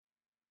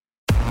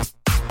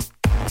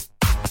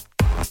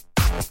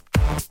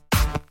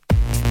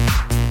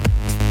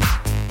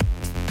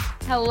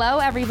Hello,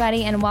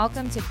 everybody, and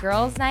welcome to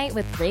Girls Night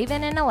with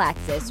Raven and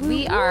Alexis.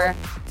 We are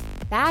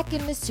back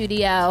in the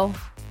studio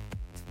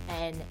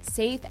and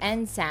safe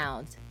and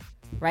sound.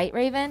 Right,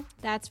 Raven?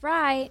 That's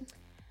right.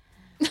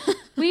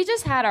 We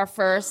just had our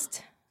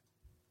first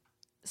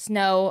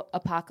snow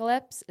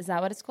apocalypse. Is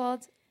that what it's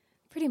called?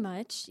 Pretty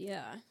much,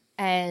 yeah.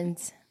 And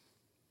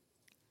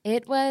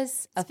it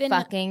was a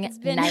fucking nightmare. It's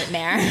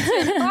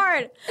been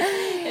hard.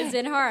 It's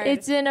been hard.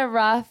 It's been a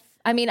rough...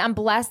 I mean, I'm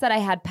blessed that I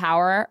had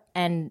power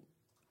and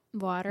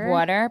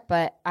water,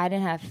 but I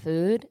didn't have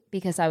food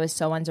because I was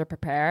so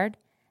underprepared.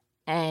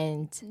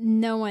 And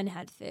no one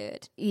had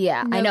food.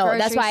 Yeah, no, I know.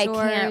 That's why stores,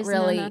 I can't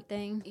really. No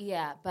nothing.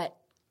 Yeah, but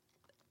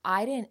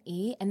I didn't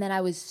eat, and then I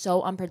was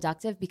so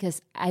unproductive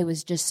because I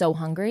was just so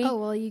hungry. Oh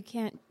well, you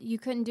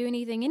couldn't do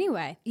anything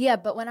anyway. Yeah,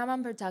 but when I'm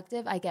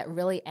unproductive, I get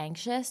really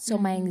anxious. So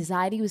my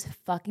anxiety was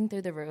fucking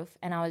through the roof,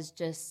 and I was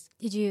just.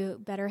 Did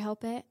you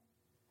BetterHelp it?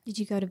 Did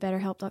you go to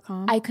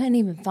BetterHelp.com? I couldn't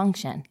even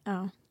function.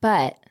 Oh,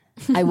 but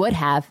I would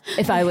have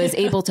if I was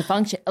able to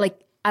function. Like.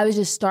 I was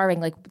just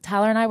starving. Like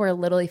Tyler and I were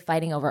literally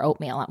fighting over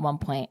oatmeal at one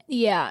point.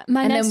 Yeah.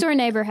 My next door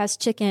neighbor has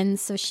chickens,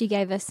 so she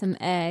gave us some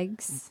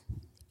eggs.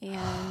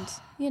 And,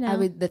 you know.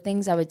 the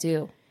things I would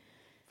do.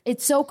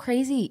 It's so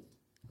crazy.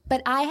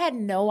 But I had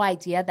no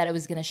idea that it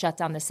was going to shut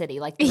down the city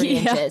like 3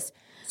 inches.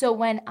 So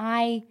when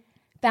I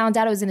found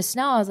out it was going to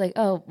snow, I was like,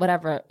 oh,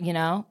 whatever, you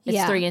know?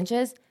 It's 3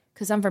 inches.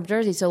 Because I'm from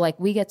Jersey, so like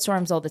we get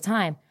storms all the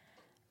time.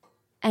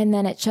 And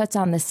then it shuts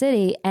down the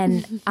city.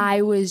 And I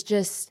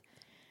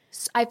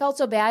felt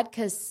so bad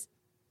because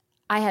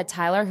I had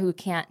Tyler who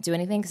can't do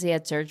anything because he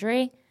had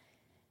surgery.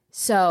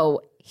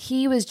 So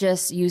he was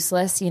just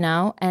useless, you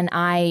know, and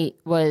I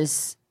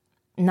was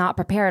not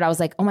prepared. I was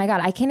like, oh my God,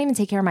 I can't even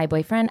take care of my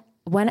boyfriend.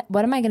 What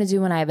am I going to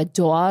do when I have a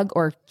dog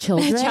or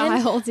children? A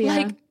child, yeah.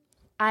 Like,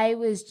 I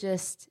was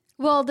just...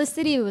 Well, the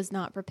city was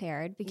not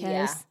prepared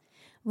because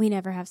we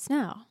never have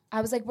snow.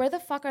 I was like, where the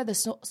fuck are the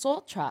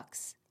salt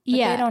trucks? But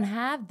they don't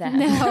have them.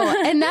 No,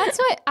 and that's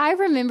what I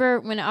remember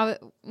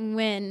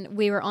when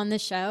we were on the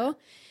show,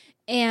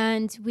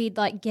 and we'd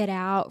like get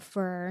out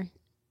for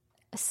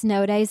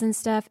snow days and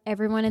stuff.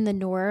 Everyone in the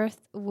north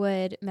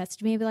would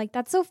message me and be like,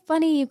 "That's so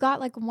funny! You got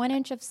like 1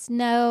 inch of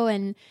snow,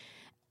 and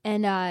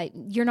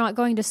you're not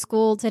going to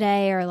school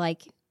today, or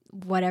like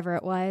whatever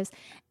it was."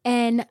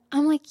 And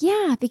I'm like,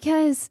 "Yeah,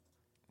 because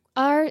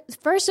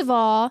first of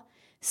all,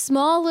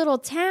 small little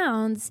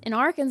towns in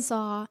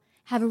Arkansas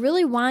have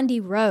really windy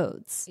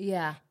roads.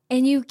 Yeah.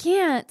 And you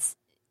can't,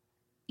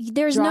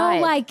 there's drive.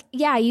 no like,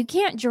 you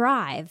can't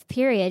drive,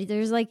 period.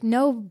 There's like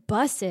no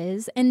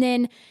buses. And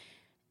then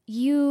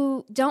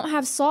you don't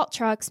have salt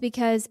trucks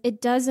because it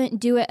doesn't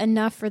do it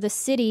enough for the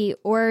city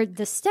or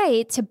the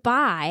state to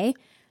buy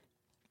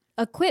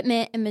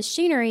equipment and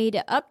machinery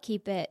to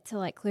upkeep it to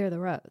like clear the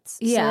roads.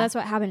 Yeah. So that's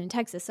what happened in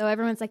Texas. So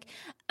everyone's like,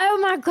 oh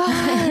my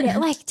God,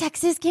 like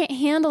Texas can't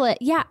handle it.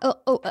 Yeah.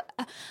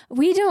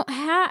 We don't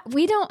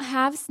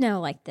have snow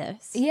like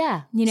this.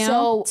 Yeah. You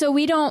know? So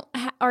we don't,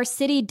 our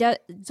city does.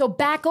 So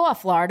back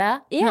off,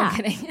 Florida. Yeah. No, I'm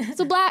kidding.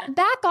 So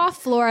back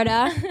off,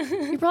 Florida.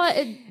 You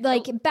probably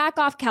like back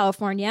off,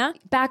 California.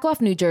 Back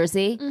off, New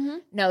Jersey. Mm-hmm.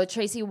 No,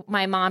 Tracy,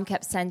 my mom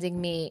kept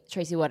sending me,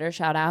 Tracy Water,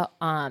 shout out,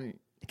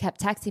 kept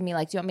texting me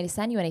like, do you want me to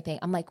send you anything?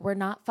 I'm like, we're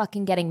not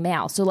fucking getting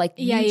mail. So like,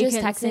 you just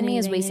texting me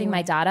is wasting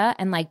my data,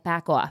 and like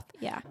back off.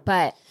 Yeah.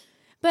 But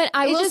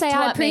I will say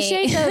I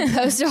appreciate the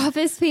post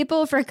office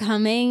people for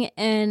coming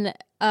and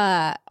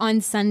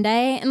on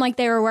Sunday, and like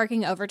they were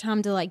working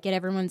overtime to like get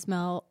everyone's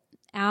mail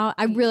out.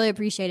 I really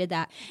appreciated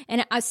that.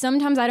 And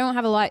sometimes I don't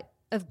have a lot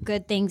of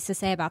good things to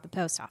say about the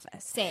post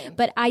office. Same.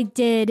 But I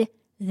did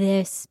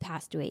this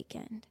past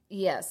weekend.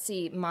 Yeah,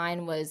 see,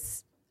 mine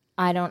was,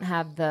 I don't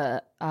have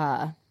the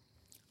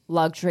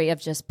luxury of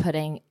just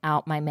putting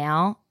out my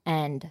mail,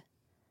 and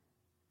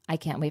I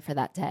can't wait for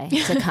that day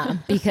to come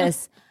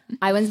because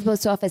I went to the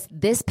post office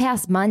this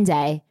past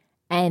Monday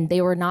and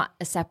they were not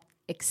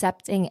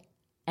accepting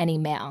any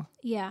mail.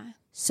 Yeah.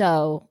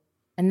 So,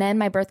 and then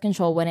my birth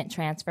control wouldn't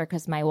transfer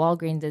because my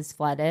Walgreens is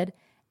flooded,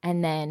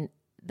 and then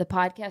the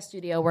podcast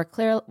studio,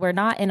 we're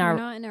not in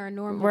our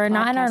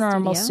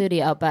normal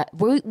studio, but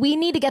we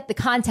need to get the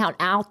content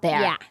out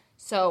there. Yeah.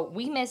 So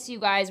we miss you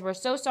guys. We're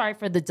so sorry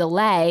for the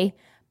delay.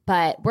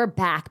 But we're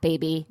back,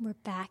 baby. We're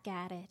back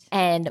at it.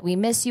 And we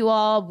miss you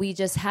all. We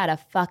just had a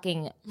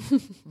fucking...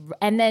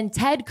 and then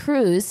Ted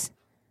Cruz.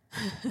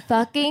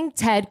 Fucking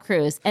Ted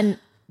Cruz. And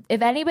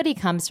if anybody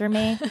comes for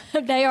me...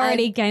 They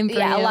already came for you.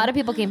 Yeah, a lot of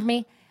people came for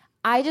me.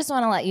 I just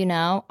want to let you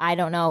know, I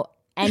don't know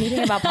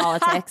anything about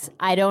politics.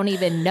 I don't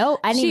even know.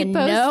 I didn't even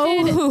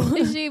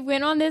know. She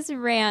went on this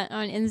rant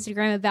on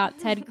Instagram about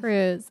Ted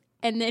Cruz.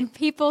 And then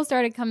people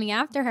started coming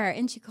after her.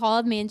 And she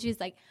called me and she was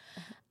like...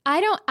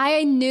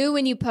 I knew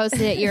when you posted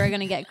it you were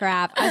going to get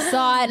crap. I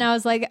saw it and I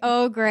was like,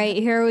 oh, great,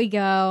 here we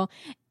go.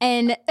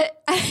 And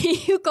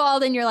you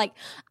called and you're like,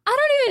 I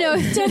don't even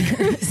know who Ted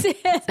Cruz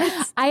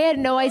is. I had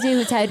no idea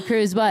who Ted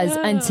Cruz was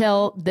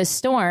until the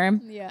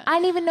storm. Yeah. I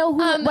didn't even know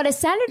what a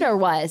senator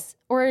was.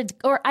 Or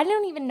I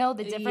don't even know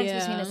the difference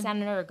between a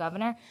senator or a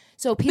governor.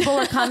 So people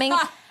were coming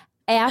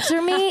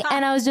after me,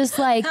 and I was just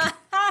like,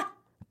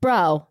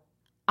 bro,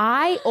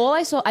 I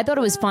thought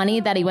it was funny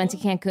that he went to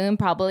Cancun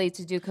probably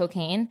to do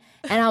cocaine,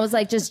 and I was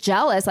like just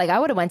jealous. Like I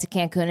would have went to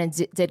Cancun and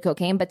did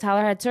cocaine, but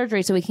Tyler had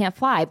surgery, so he can't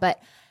fly.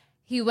 But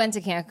he went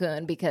to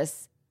Cancun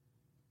because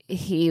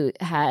he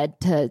had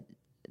to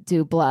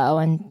do blow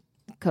and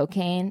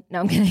cocaine.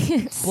 No, I'm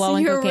kidding. Blow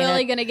and You're cocaine.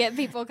 really gonna get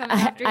people coming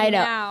after you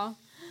now.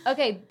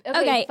 Okay.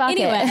 Fuck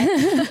anyway.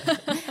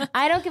 it.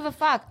 I don't give a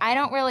fuck. I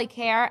don't really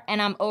care,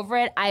 and I'm over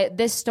it.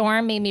 This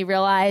storm made me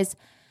realize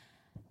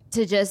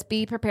to just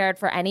be prepared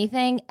for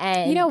anything.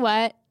 And you know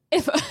what?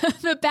 If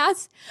the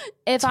past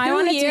I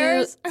want to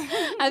years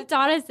have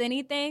taught us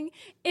anything,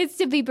 it's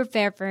to be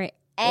prepared for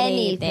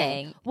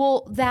anything.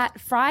 Well,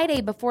 that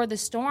Friday before the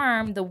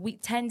storm, the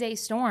 10-day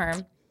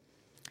storm,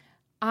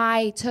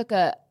 I took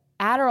a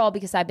Adderall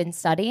because I've been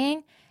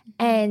studying,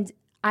 and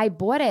I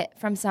bought it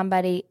from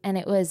somebody, and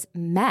it was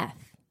meth.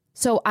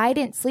 So I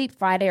didn't sleep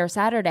Friday or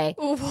Saturday.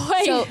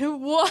 Wait,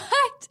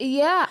 what?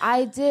 Yeah,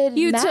 I did.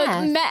 You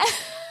took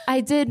meth. I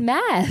did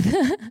meth.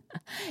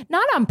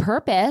 Not on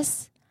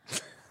purpose,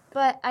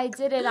 but I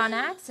did it on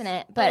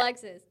accident. But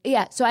Alexis.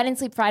 Yeah, so I didn't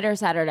sleep Friday or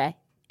Saturday.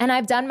 And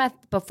I've done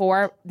meth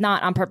before,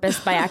 not on purpose,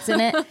 by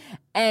accident.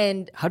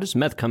 And how does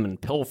meth come in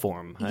pill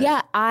form?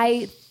 Yeah,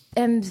 I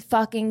am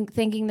fucking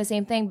thinking the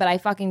same thing, but I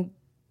fucking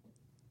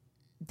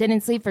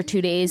didn't sleep for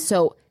 2 days.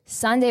 So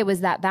Sunday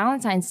was that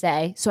Valentine's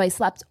Day. So I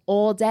slept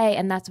all day,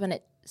 and that's when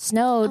it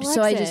snowed. Alexis,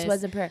 so I just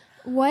wasn't prepared.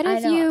 What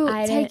if you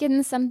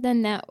taken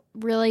something that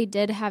really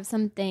did have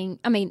something?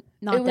 I mean,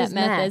 not that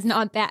meth is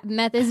not bad.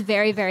 Meth is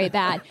very, very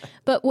bad.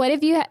 But what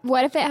if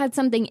it had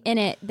something in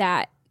it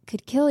that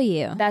could kill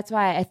you? That's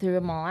why I threw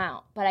them all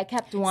out. But I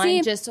kept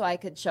one just so I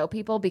could show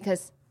people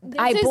because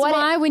I this bought is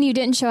why it. when you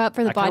didn't show up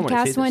for the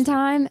podcast one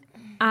time,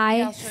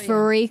 I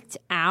freaked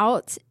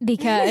out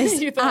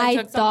because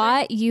I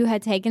thought you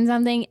had taken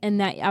something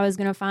and that I was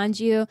going to find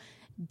you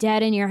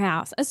dead in your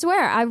house. I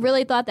swear, I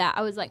really thought that.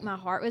 I was like, my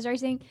heart was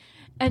racing.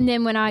 And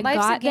then when I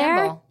got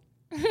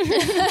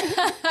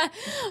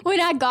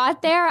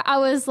there, I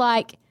was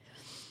like,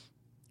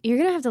 you're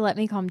going to have to let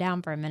me calm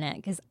down for a minute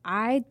because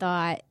I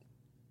thought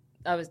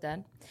I was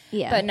dead.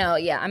 Yeah. But no,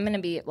 I'm going to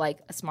be like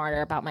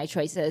smarter about my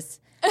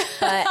choices.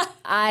 But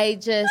I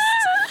just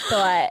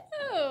thought,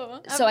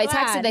 so I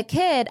texted the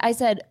kid. I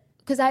said,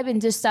 because I've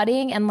been just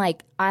studying and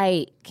like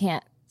I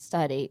can't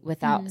study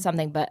without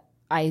something, but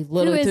I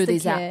literally threw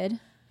these out.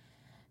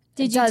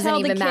 Did you tell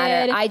the kid?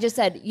 Matter. I just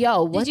said,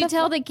 "Yo, what?" Did you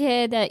tell the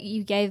kid that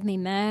you gave me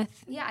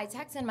meth? Yeah, I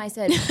texted him. I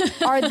said,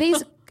 "Are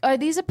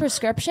these a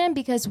prescription?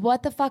 Because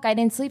what the fuck? I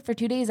didn't sleep for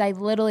 2 days. I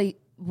literally,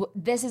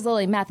 this is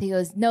literally meth." He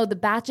goes, "No, the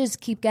batches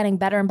keep getting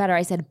better and better."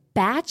 I said,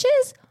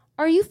 "Batches?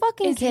 Are you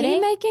fucking kidding? Is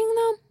he making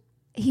them?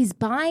 He's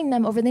buying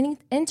them over the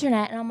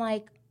internet." And I'm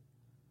like,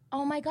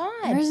 "Oh my god,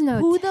 there's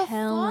no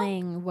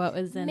telling what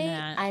was in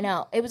that." I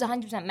know it was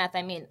 100% meth.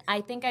 I mean,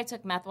 I think I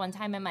took meth one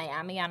time in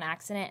Miami on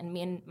accident, and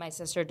me and my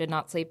sister did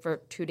not sleep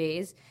for 2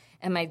 days.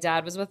 And my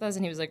dad was with us,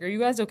 and he was like, "Are you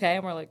guys okay?"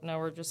 And we're like, "No,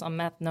 we're just on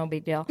meth. No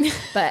big deal."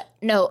 But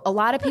no, a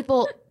lot of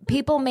people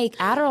make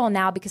Adderall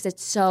now because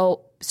it's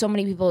so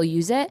many people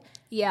use it,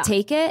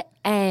 take it,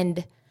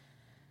 and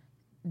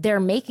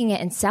they're making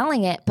it and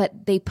selling it,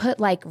 but they put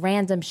like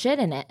random shit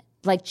in it.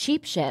 Like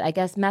cheap shit. I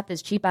guess meth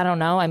is cheap. I don't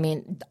know. I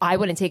mean, I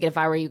wouldn't take it if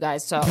I were you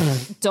guys. So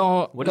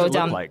don't what go does it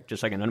down. Look like?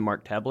 Just like an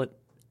unmarked tablet?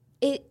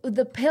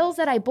 The pills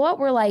that I bought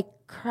were like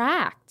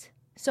cracked.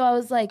 So I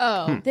was like,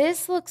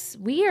 this looks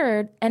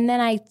weird. And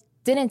then I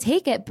didn't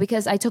take it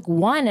because I took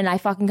one and I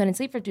fucking couldn't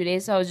sleep for 2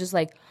 days. So I was just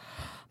like,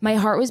 my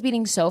heart was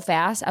beating so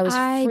fast. I was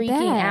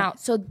freaking out.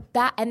 So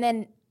and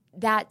then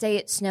that day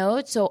it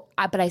snowed.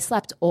 But I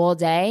slept all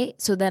day.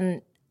 So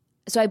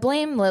I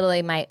blame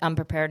literally my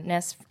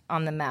unpreparedness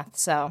on the meth.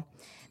 So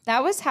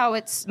that was how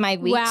my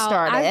week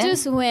started. I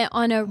just went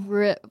on a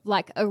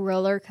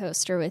roller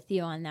coaster with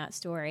you on that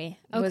story.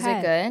 Okay. Was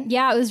it good?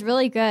 Yeah, it was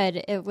really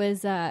good. It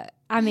was.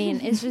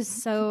 It's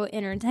just so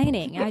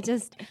entertaining. Usually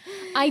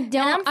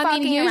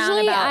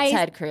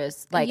Ted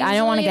Cruz. Like I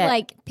don't want to get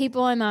like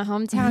people in my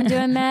hometown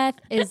doing meth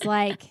is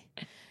like,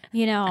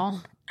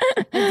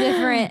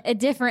 a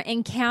different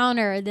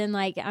encounter than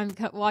like I'm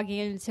walking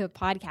into a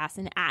podcast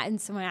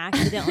and someone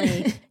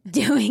accidentally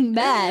doing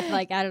meth.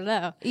 Like I don't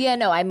know. Yeah,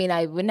 no. I mean,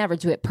 I would never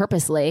do it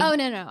purposely. Oh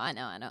no, I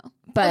know.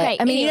 But okay,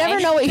 I mean,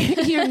 anyway.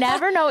 you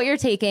never know what you're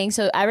taking.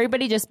 So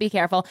everybody, just be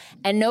careful,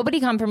 and nobody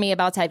come for me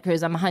about Ted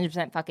Cruz. I'm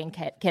 100% fucking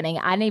kidding.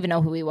 I didn't even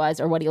know who he was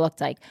or what he looked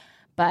like,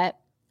 but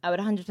I would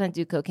 100%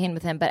 do cocaine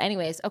with him. But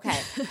anyways, okay.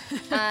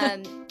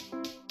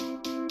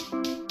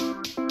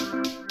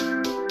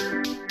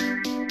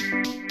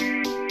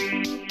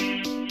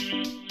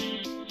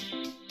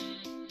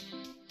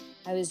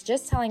 I was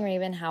just telling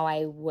Raven how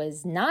I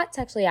was not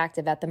sexually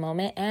active at the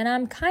moment, and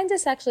I'm kind of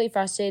sexually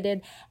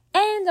frustrated,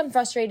 and I'm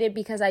frustrated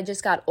because I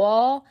just got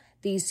all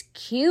these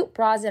cute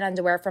bras and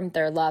underwear from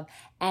Third Love,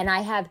 and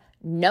I have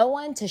no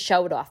one to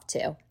show it off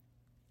to.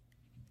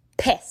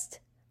 Pissed.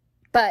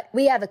 But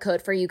we have a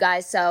code for you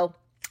guys, so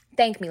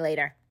thank me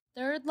later.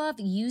 Third Love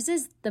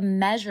uses the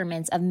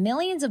measurements of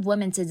millions of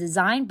women to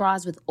design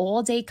bras with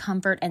all-day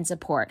comfort and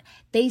support.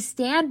 They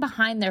stand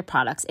behind their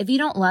products. If you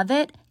don't love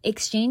it,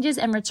 exchanges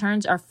and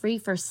returns are free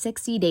for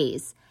 60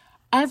 days.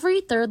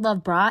 Every Third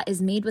Love bra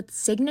is made with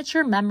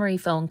signature memory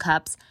foam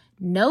cups,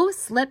 no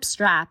slip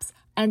straps,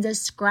 and a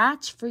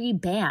scratch-free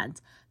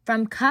band.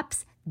 From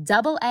cups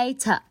AA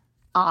to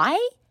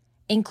I,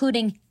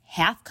 including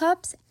half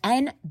cups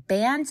and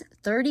bands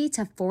 30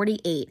 to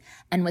 48.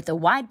 And with a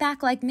wide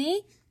back like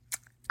me,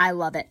 I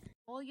love it.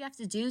 All you have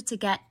to do to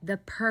get the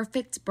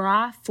perfect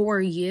bra for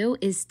you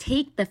is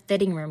take the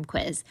fitting room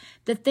quiz.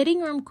 The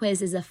fitting room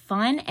quiz is a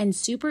fun and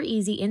super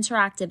easy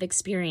interactive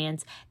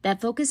experience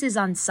that focuses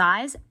on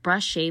size,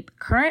 brush shape,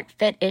 current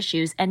fit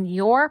issues, and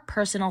your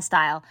personal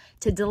style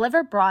to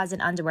deliver bras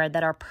and underwear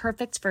that are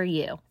perfect for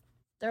you.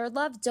 Third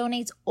Love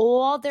donates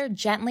all their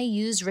gently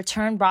used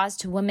return bras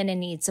to women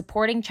in need,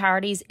 supporting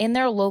charities in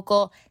their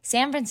local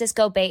San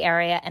Francisco Bay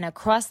Area and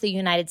across the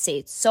United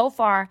States. So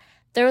far,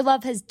 Third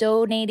Love has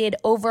donated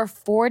over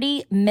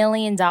 $40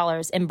 million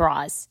in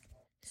bras.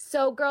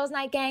 So, Girls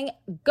Night Gang,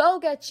 go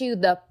get you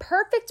the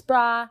perfect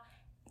bra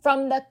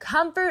from the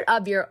comfort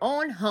of your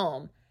own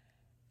home.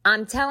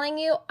 I'm telling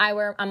you,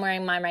 I'm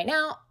wearing mine right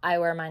now. I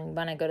wear mine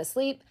when I go to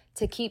sleep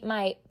to keep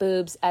my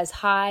boobs as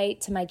high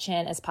to my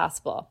chin as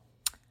possible.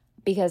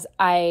 Because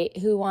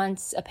who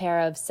wants a pair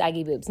of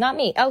saggy boobs? Not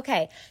me.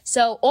 Okay.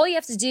 So all you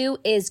have to do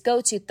is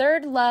go to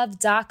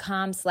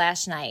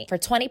thirdlove.com/night for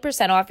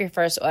 20% off your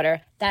first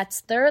order.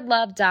 That's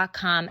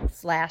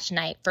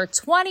thirdlove.com/night for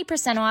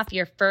 20% off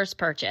your first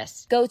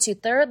purchase. Go to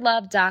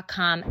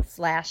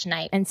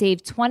thirdlove.com/night and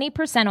save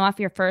 20% off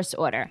your first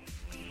order.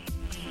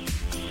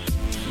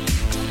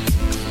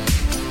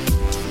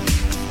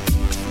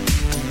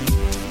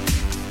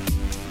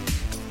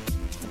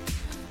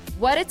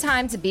 What a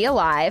time to be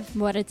alive.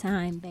 What a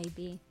time,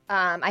 baby.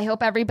 I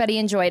hope everybody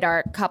enjoyed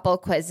our couple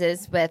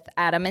quizzes with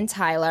Adam and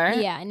Tyler.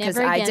 Yeah,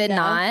 never again, I did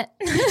not.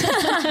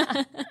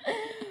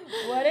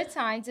 What a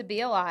time to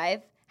be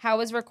alive. How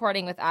was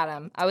recording with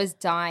Adam? I was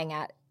dying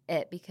at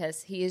it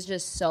because he is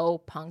just so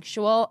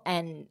punctual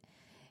and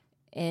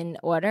in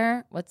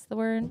order. What's the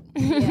word?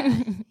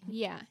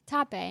 Yeah.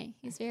 Top A.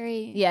 He's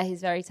very... Yeah,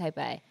 he's very type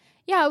A.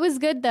 Yeah, it was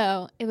good,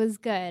 though. It was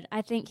good.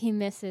 I think he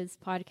misses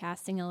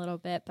podcasting a little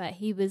bit, but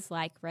he was,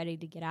 like, ready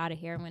to get out of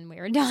here when we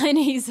were done.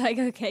 He's like,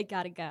 okay,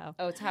 gotta go.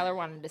 Oh, Tyler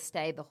wanted to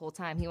stay the whole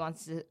time. He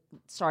wants to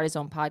start his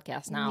own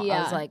podcast now. Yeah,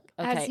 I was like,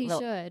 okay. as he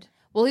should.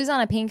 Well, he was on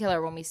a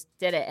painkiller when we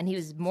did it, and he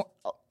was more...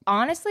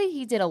 Honestly,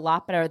 he did a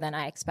lot better than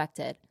I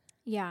expected.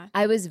 Yeah.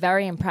 I was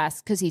very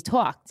impressed because he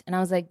talked, and I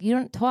was like, you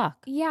don't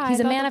talk. Yeah. He's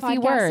a man of few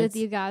words. With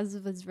you guys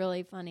was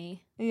really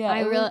funny.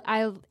 Yeah.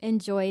 I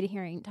enjoyed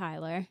hearing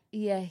Tyler.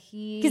 Yeah,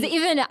 because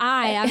even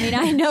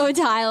I know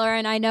Tyler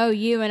and I know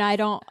you, and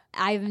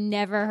I've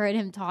never heard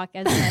him talk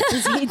as much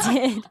as he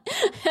did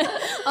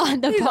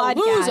on the podcast. A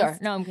loser.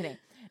 No, I'm kidding.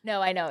 No,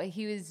 I know.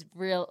 He was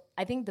real.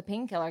 I think the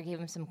painkiller gave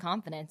him some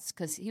confidence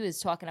because he was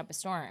talking up a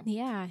storm.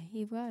 Yeah,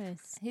 he was.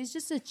 He's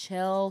just a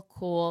chill,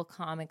 cool,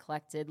 calm and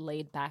collected,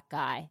 laid back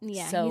guy.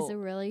 Yeah, so he's a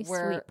really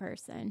sweet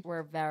person.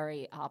 We're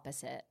very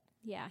opposite.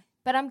 Yeah.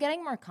 But I'm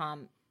getting more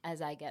calm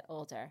as I get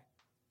older.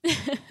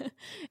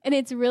 And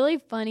it's really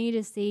funny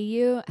to see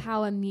you,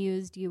 how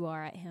amused you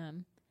are at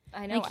him.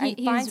 I know. Like I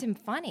find him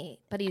funny,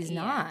 but he's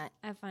not.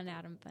 I find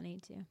Adam funny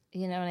too.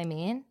 You know what I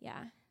mean?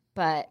 Yeah.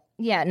 But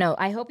yeah, no,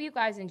 I hope you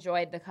guys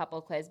enjoyed the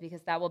couple quiz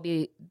because that will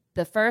be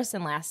the first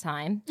and last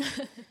time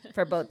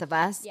for both of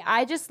us. Yeah.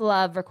 I just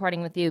love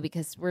recording with you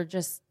because we're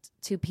just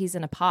two peas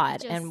in a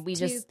pod. And we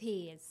two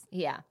peas.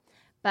 Yeah.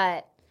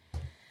 But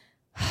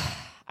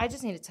I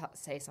just need to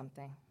say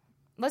something.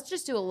 Let's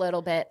just do a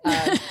little bit of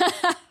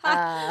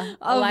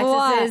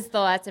Alexis's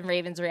thoughts and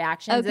Raven's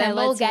reactions. Okay, and then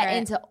we'll get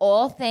into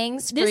all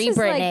things Free Britney. This is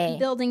like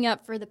building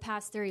up for the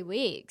past 3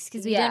 weeks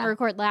because we didn't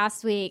record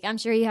last week. I'm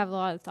sure you have a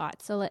lot of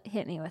thoughts, so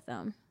hit me with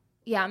them.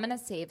 Yeah, I'm going to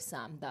save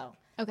some, though.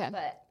 Okay.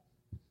 But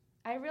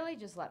I really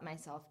just let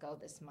myself go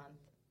this month.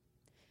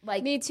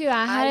 Like me too.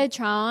 I had to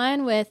try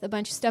on with a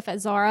bunch of stuff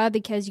at Zara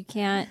because you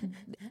can't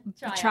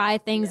try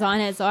things on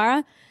at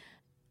Zara.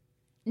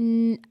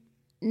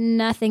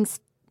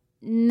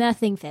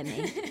 Nothing fit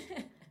me.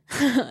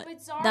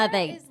 But Zara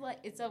is like,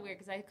 it's so weird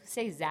because I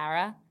say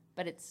Zara,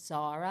 but it's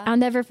Zara. I'll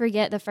never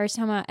forget the first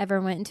time I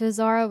ever went into a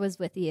Zara was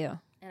with you.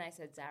 And I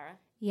said Zara?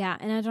 Yeah,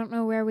 and I don't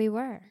know where we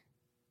were.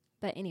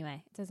 But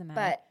anyway, it doesn't matter.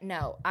 But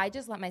no, I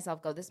just let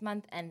myself go this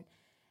month, and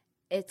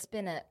it's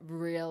been a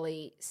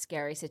really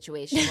scary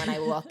situation when I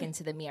walk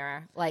into the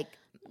mirror. Like,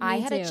 I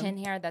had a chin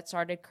hair that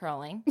started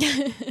curling.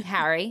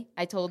 Harry,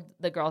 I told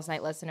the Girls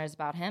Night listeners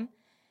about him.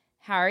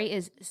 Harry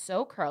is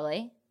so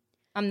curly.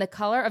 I'm the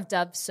color of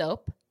Dove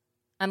soap.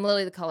 I'm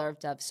literally the color of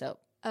Dove soap.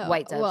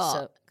 White Dove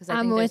soap.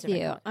 I'm with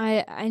you.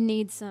 I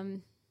need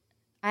some.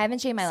 I haven't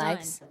shaved my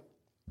legs.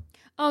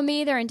 Oh,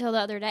 me either until the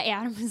other day.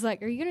 Adam was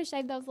like, are you going to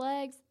shave those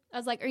legs? I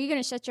was like, are you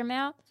going to shut your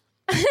mouth?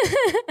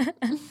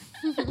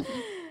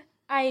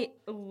 I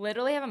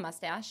literally have a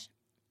mustache.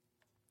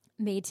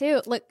 Me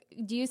too. Look,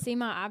 do you see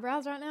my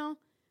eyebrows right now?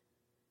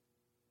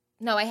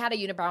 No, I had a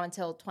unibrow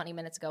until 20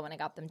 minutes ago when I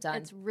got them done.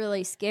 It's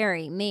really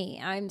scary.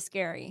 I'm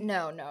scary.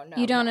 No.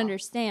 You don't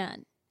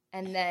understand.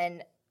 And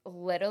then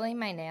literally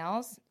my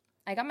nails,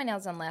 I got my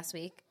nails done last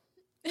week.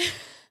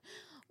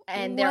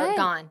 And they're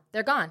gone.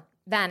 They're gone.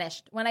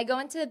 Vanished. When I go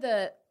into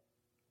the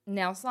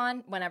nail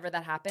salon, whenever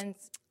that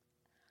happens,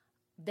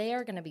 they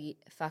are going to be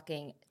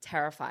fucking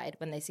terrified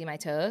when they see my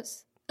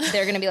toes.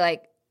 They're going to be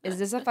like, is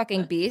this a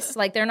fucking beast?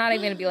 Like, they're not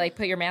even going to be like,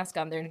 put your mask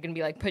on. They're going to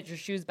be like, put your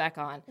shoes back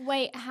on.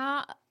 Wait,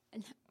 how?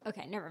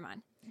 Okay, never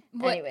mind.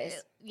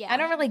 Anyways, I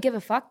don't really give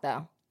a fuck,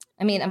 though.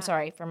 I mean, I'm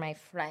sorry for my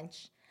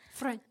French.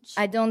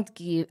 I don't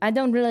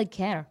really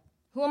care.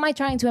 Who am I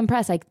trying to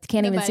impress? I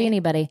can't even see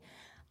anybody.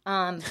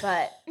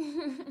 But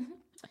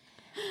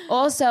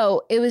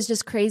also, it was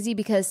just crazy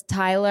because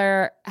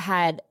Tyler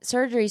had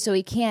surgery, so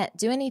he can't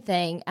do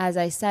anything, as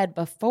I said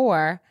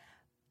before.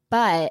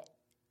 But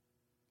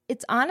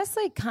it's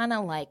honestly kind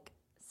of like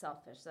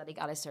selfish that he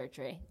got his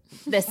surgery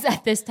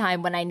at this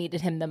time when I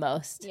needed him the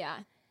most. Yeah.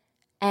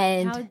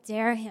 And how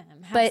dare him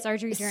have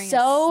surgery during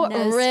so a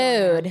snowstorm.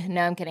 Rude.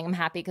 No, I'm kidding. I'm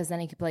happy because then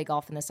he could play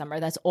golf in the summer.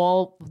 That's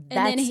all.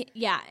 And then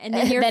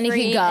you're then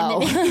free, he could go.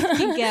 And then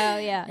he could go,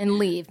 yeah, and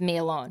leave me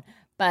alone.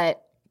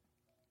 But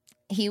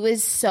he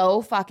was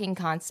so fucking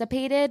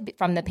constipated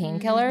from the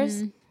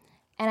painkillers,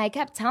 and I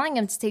kept telling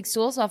him to take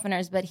stool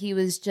softeners, but he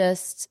was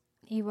just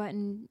he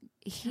wasn't.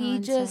 He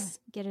just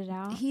get it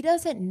out. He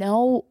doesn't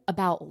know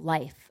about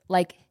life.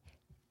 Like,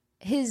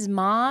 his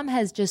mom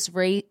has just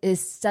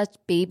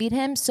babied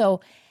him. So,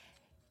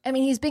 I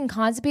mean, he's been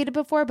constipated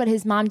before, but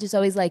his mom just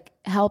always like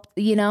helped,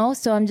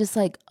 So I'm just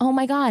like, oh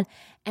my God.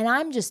 And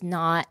I'm just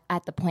not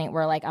at the point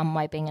where like I'm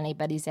wiping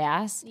anybody's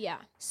ass. Yeah.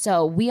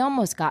 So we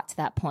almost got to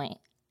that point.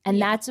 And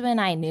that's when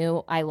I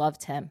knew I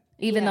loved him.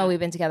 Even though we've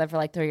been together for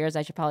like 3 years,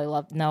 I should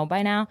probably know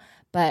by now.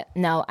 But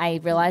no, I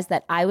realized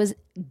that I was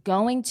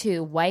going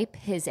to wipe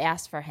his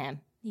ass for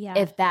him. Yeah.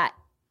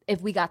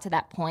 If we got to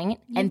that point.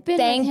 You've been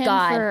thank with him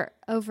God for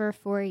over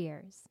 4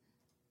 years.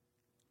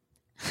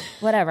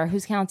 Whatever,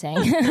 who's counting?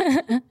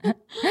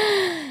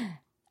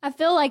 I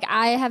feel like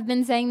I have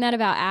been saying that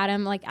about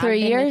Adam. Like, 3 I've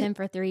been years? with him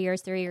for 3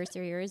 years.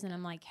 And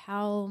I'm like,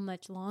 how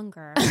much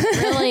longer?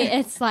 Really,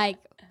 it's like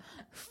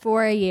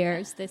 4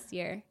 years this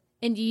year.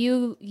 And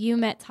you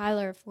met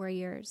Tyler 4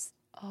 years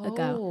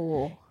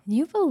ago. Can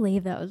you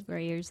believe that was 4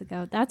 years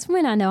ago? That's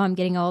when I know I'm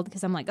getting old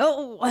because I'm like, I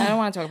don't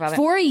want to talk about it.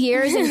 4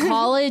 years in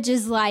college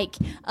is like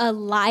a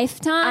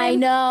lifetime. I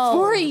know.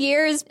 4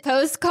 years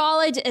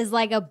post-college is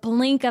like a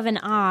blink of an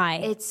eye.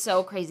 It's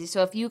so crazy.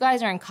 So if you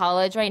guys are in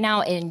college right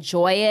now,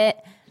 enjoy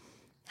it.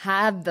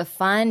 Have the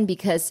fun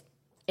because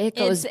it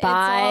goes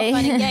by. It's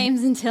all fun and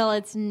games until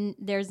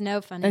there's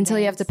no fun and until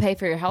games. you have to pay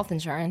for your health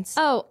insurance.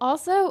 Oh,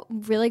 also,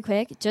 really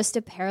quick, just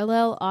to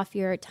parallel off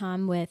your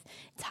time with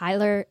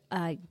Tyler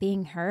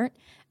being hurt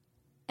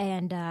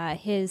and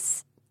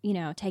his,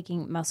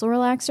 taking muscle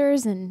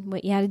relaxers and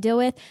what you had to deal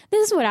with.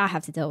 This is what I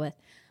have to deal with.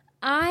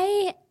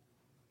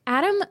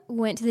 Adam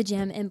went to the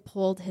gym and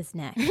pulled his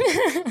neck.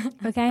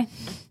 Okay?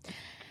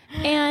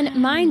 And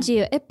mind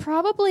you, it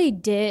probably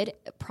did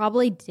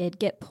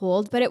get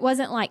pulled, but it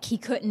wasn't like he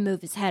couldn't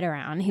move his head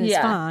around. He was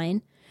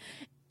fine.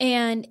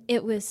 And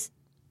it was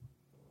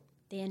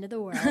the end of the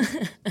world.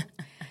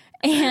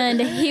 And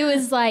he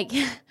was like,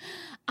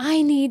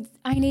 I need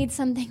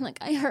something. Like,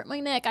 I hurt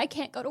my neck. I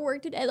can't go to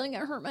work today. Like, I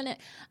hurt my neck.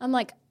 I'm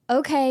like,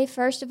 okay,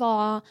 first of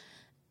all,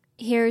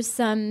 here's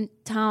some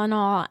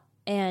Tylenol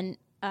and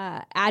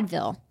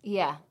Advil.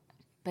 Yeah.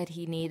 But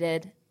he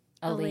needed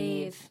a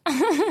leave.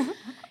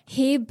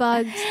 He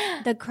bugged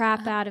the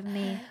crap out of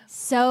me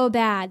so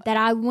bad that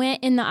I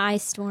went in the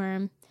ice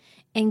storm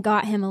and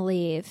got him a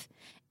leave.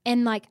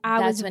 And like I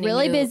was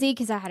really busy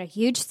because I had a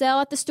huge sale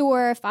at the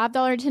store, $5,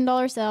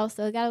 $10 sale.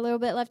 So I got a little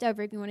bit left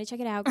over if you want to check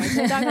it out.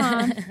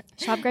 GraceWay.com.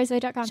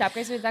 ShopGraceWay.com.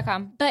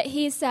 ShopGraceWay.com. But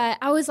he said,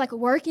 I was like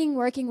working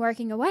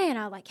away. And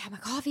I like had my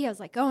coffee. I was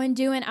like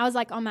I was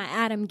like on my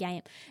Adam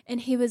game.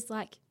 And he was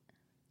like,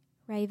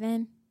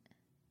 Raven,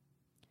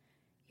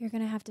 you're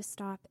going to have to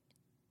stop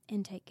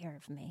and take care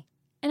of me.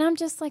 And I'm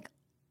just like,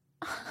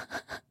 I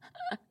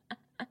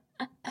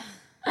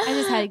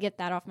just had to get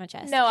that off my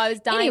chest. No, I was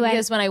dying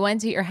because when I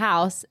went to your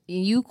house,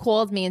 you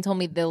called me and told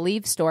me the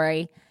leave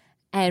story.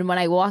 And when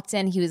I walked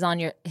in, he was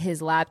on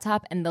his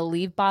laptop and the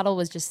leave bottle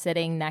was just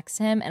sitting next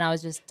to him. And I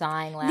was just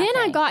dying laughing. Then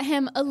I got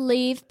him a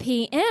leave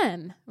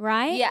PM,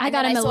 right? Yeah, I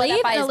got him a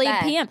leave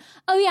bed. PM.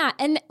 Oh, yeah.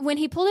 And when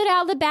he pulled it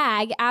out of the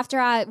bag after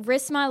I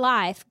risked my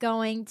life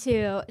going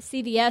to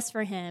CVS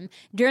for him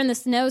during the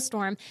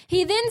snowstorm,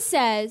 he then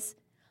says,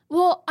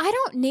 well, I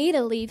don't need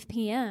a leave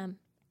PM.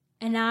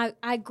 And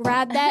I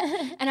grabbed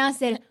that and I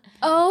said,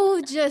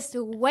 oh, just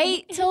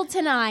wait till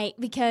tonight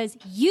because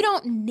you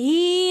don't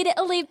need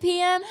a leave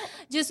PM.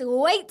 Just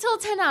wait till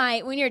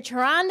tonight when you're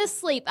trying to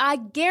sleep. I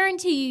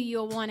guarantee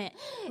you'll want it.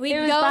 We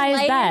go by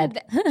his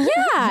bed.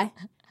 Yeah.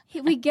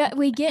 We get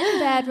in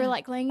bed. We're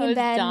like laying in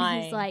bed. dying.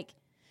 And he's like,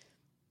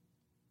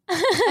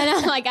 And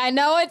I'm like, I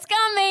know it's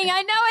coming.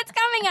 I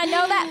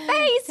know that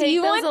face. Take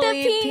You those want the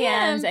Aleve PMs.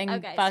 PMs and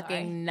Okay,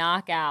 fucking sorry.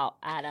 knock out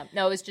Adam.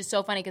 No, it was just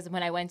so funny because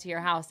when I went to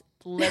your house,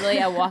 literally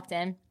I walked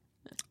in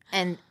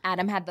and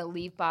Adam had the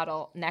Aleve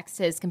bottle next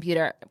to his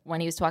computer when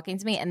he was talking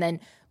to me. And then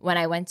when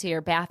I went to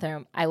your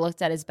bathroom, I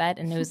looked at his bed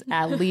and it was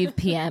Aleve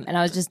PM. And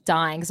I was just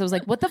dying. So I was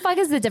like, what the fuck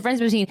is the difference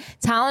between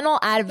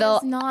Tylenol, Advil?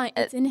 It's not.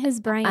 It's in his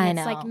brain. I It's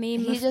know. like me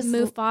He just-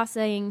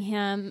 Mufasaing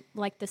him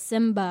like the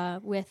Simba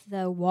with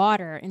the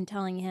water and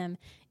telling him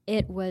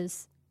it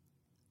was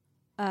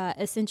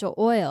essential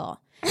oil.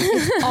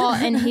 It's all,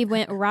 and he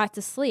went right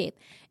to sleep.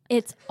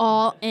 It's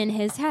all in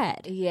his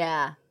head.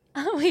 Yeah.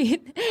 Oh,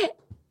 wait.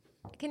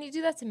 Can you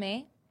do that to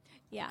me?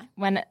 Yeah.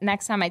 When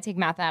next time I take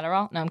mouth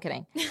Adderall? No, I'm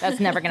kidding. That's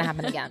never going to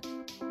happen again.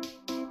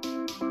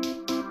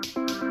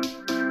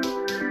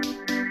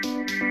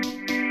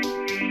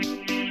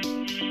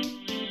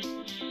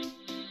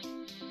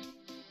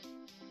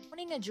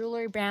 Owning a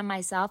jewelry brand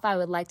myself, I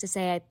would like to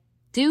say I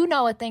do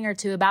know a thing or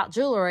two about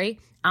jewelry.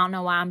 I don't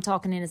know why I'm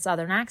talking in a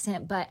southern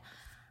accent, but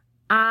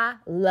I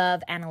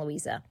love Ana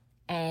Luisa.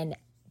 And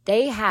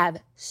they have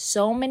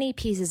so many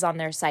pieces on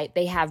their site.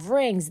 They have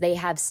rings, they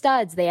have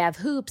studs, they have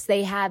hoops,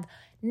 they have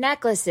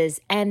necklaces,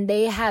 and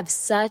they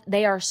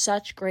are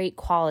such great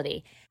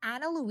quality.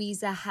 Ana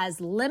Luisa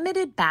has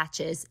limited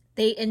batches.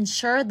 They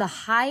ensure the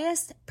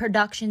highest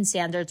production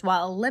standards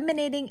while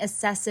eliminating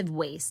excessive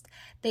waste.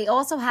 They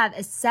also have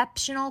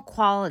exceptional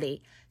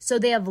quality. So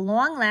they have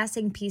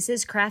long-lasting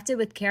pieces crafted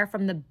with care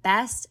from the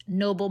best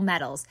noble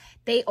metals.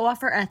 They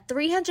offer a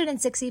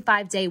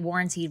 365-day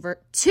warranty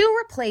to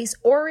replace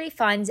or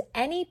refund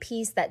any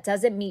piece that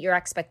doesn't meet your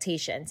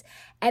expectations.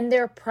 And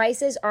their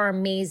prices are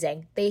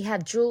amazing. They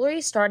have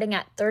jewelry starting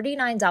at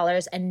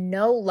 $39 and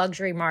no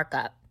luxury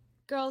markup.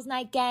 Girls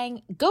Night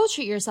Gang, go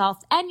treat yourself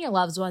and your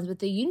loved ones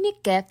with a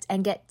unique gift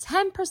and get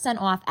 10%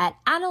 off at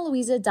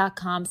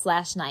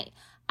analuisa.com/night.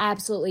 I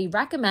absolutely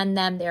recommend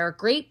them. They're a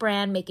great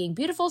brand making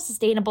beautiful,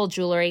 sustainable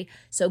jewelry.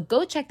 So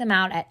go check them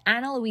out at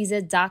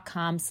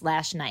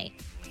analuisa.com/night.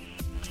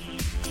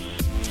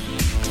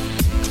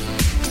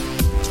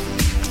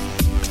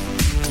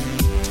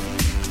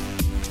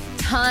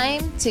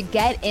 Time to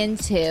get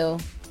into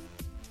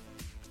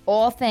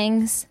all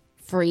things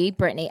Free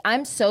Britney.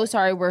 I'm so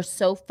sorry we're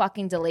so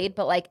fucking delayed,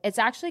 but like it's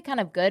actually kind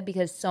of good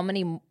because so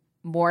many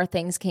more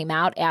things came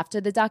out after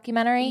the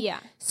documentary. Yeah.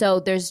 So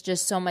there's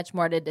just so much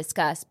more to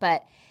discuss.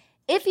 But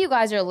if you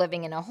guys are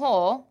living in a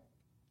hole,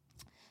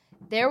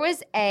 there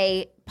was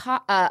a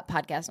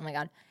podcast, oh my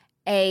God,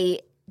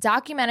 a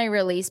documentary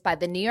released by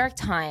the New York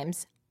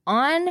Times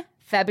on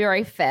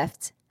February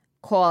 5th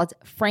called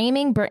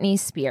Framing Britney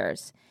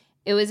Spears.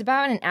 It was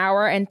about an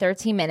hour and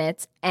 13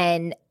 minutes,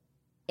 and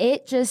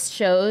it just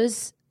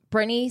shows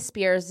Britney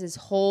Spears'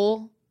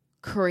 whole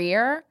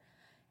career,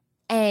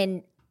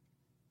 and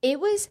it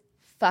was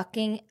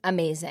fucking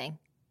amazing.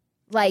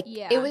 Like,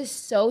 Yeah. It was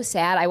so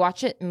sad. I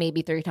watched it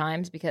maybe 3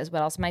 times because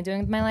what else am I doing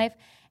with my life?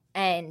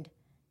 And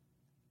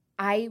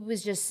I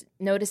was just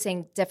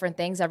noticing different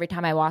things every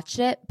time I watched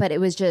it, but it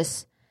was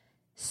just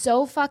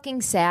so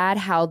fucking sad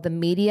how the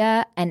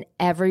media and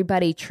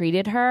everybody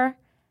treated her,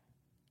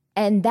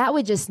 and that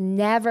would just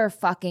never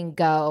fucking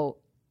go.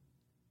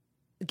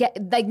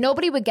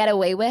 Nobody would get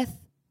away with,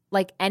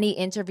 like any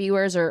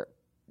interviewers or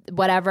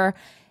whatever,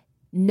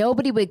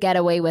 nobody would get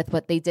away with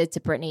what they did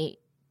to Britney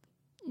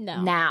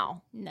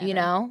now, Never. you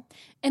know?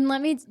 And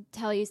let me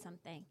tell you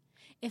something.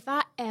 If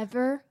I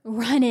ever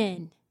run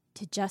in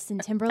to Justin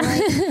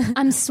Timberlake,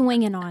 I'm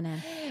swinging on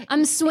him.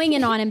 I'm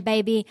swinging on him,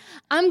 baby.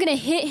 I'm going to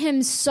hit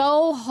him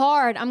so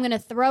hard. I'm going to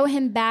throw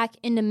him back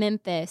into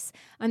Memphis.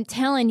 I'm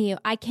telling you,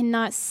 I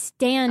cannot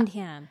stand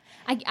him.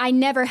 I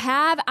never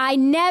have. I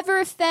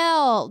never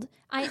failed.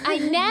 I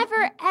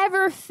never,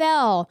 ever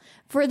fell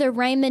for the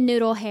ramen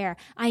noodle hair.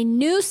 I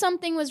knew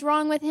something was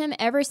wrong with him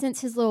ever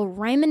since his little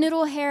ramen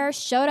noodle hair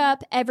showed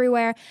up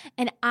everywhere.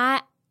 And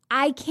I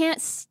can't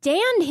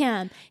stand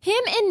him.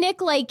 Him and Nick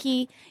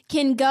Lakey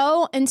can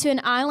go into an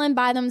island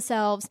by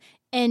themselves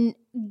and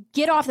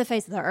get off the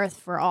face of the earth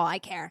for all I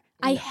care.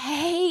 I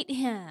hate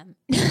him.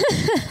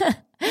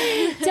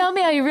 Tell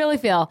me how you really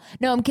feel.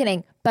 No, I'm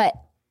kidding. But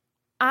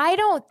I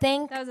don't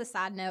think. That was a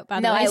side note, by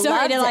the No, way. I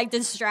Sorry to loved it.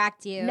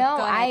 distract you. No,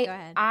 Go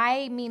ahead.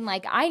 I mean,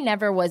 like, I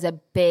never was a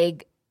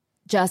big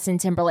Justin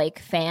Timberlake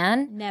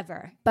fan,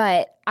 Never.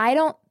 but I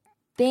don't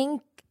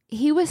think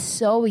he was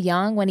so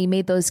young when he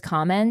made those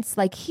comments.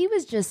 Like, he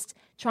was just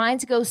trying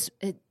to go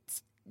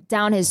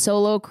down his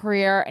solo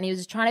career, and he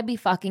was just trying to be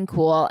fucking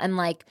cool. And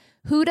like,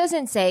 who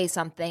doesn't say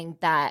something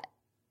that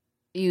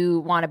you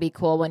want to be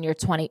cool when you're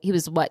 20? He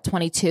was what,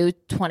 22,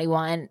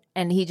 21,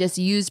 and he just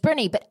used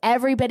Britney. But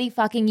everybody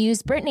fucking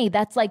used Britney.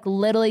 That's like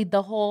literally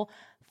the whole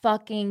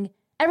fucking,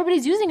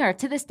 everybody's using her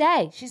to this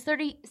day. She's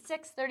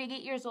 36,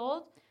 38 years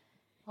old.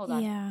 Hold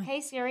on. Yeah.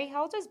 Hey Siri,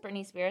 how old is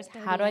Britney Spears?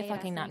 How do I 38, I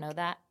fucking not think. know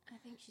that? I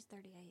think she's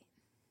 38.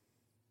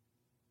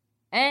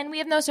 And we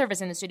have no service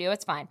in the studio.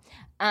 It's fine.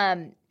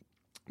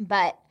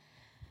 But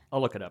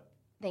I'll look it up.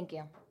 thank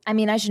you. I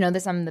mean, I should know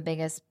this. I'm the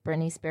biggest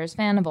Britney Spears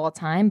fan of all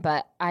time,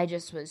 but I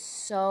just was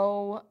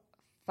so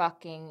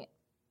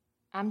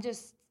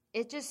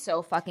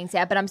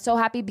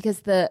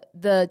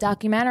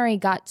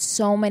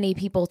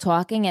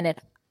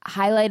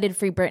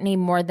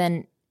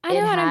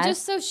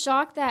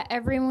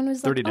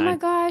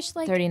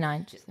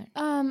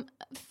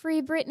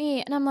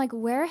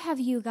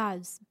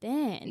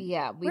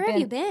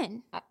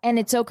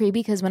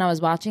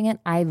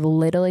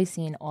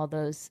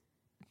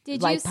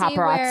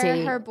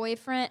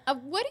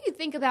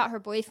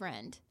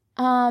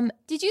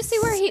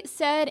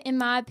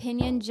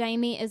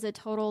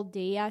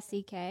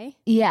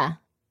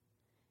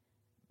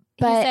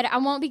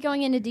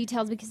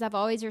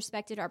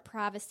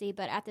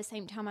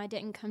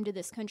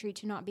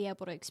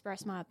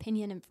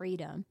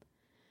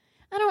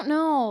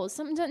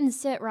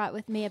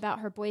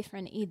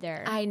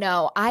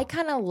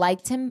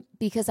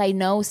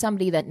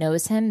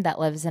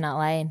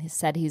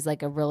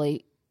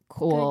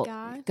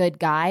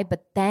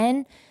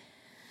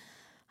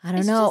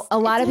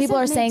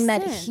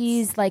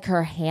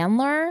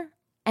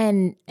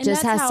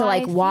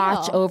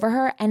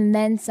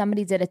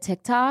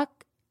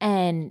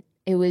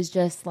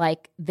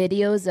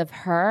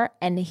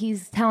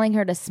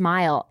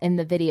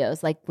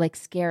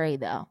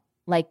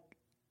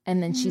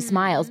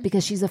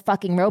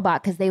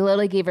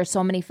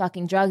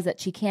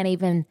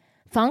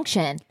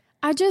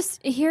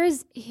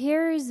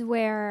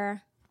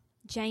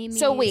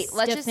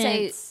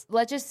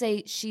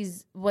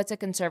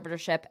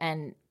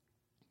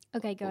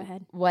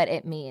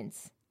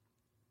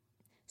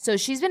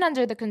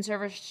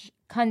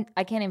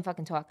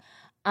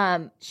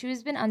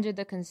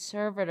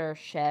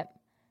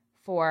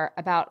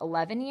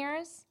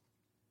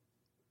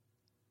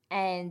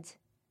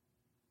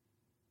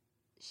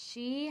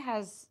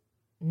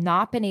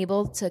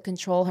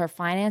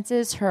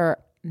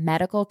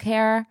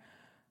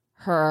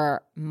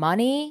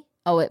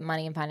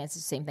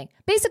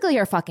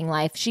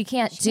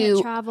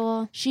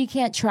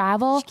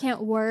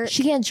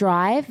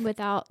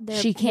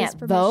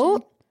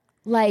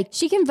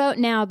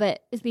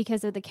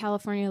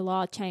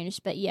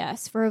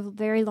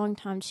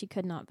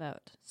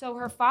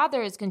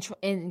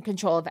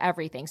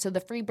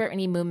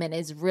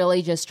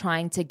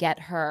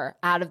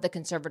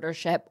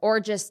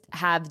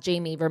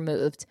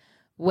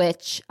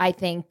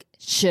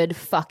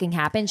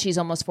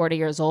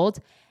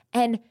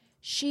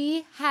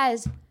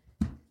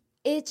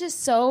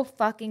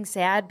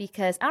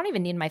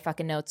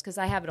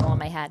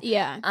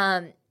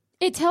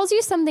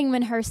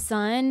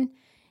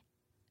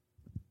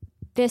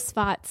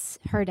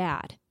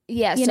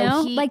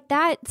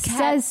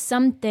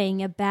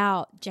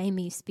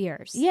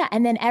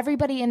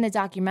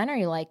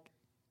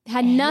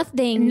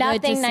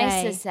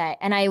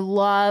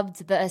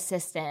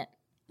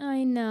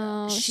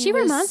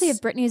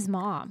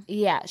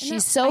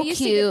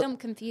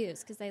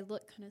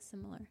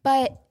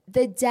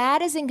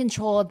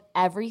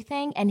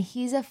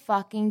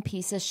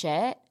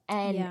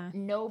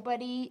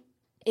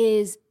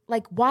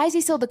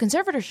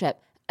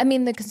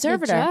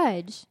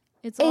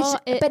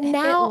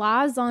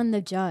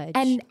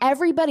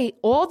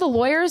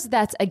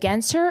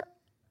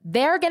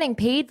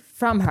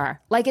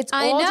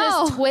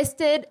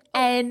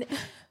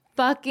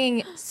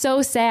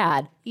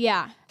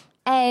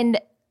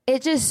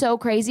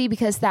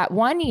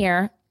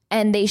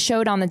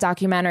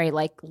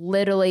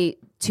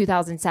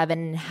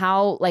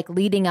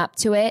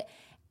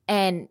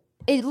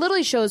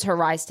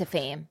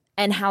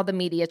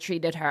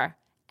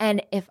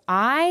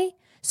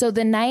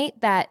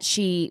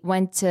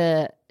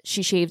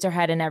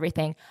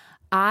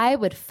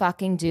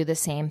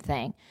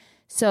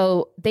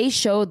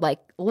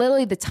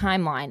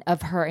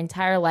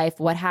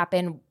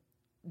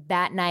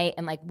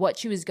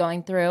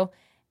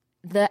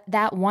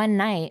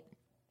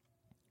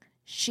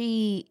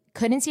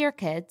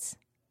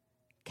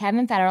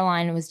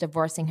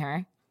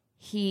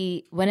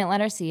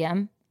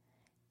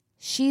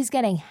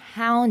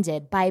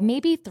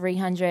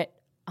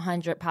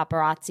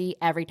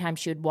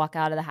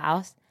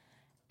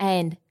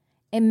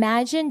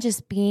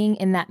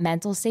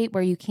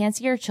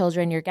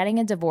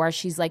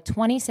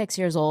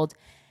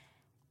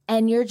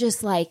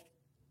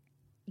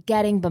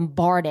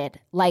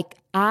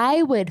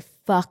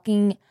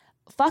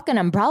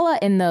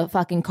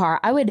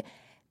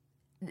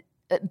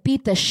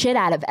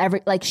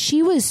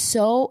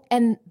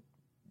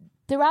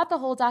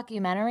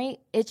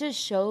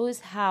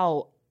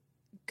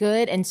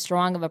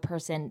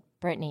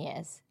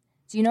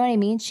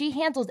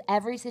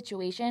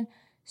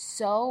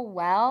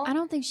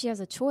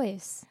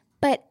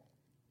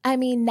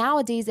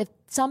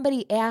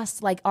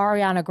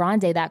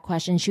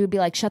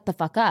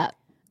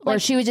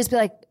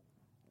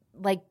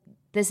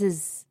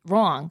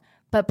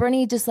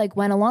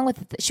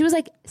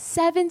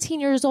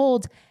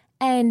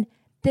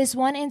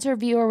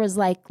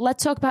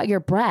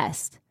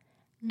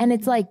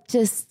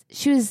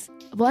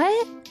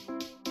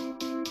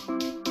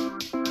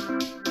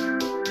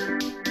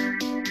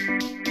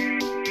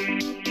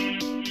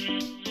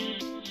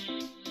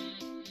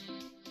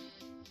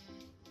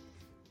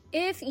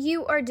If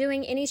you are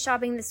doing any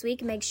shopping this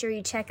week, make sure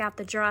you check out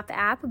the Drop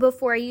app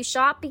before you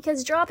shop,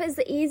 because Drop is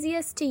the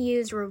easiest to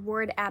use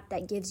reward app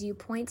that gives you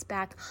points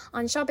back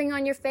on shopping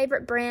on your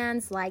favorite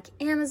brands like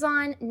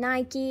Amazon,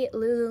 Nike,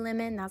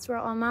 Lululemon. That's where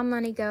all my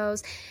money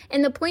goes.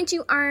 And the points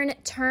you earn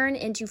turn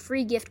into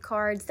free gift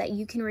cards that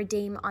you can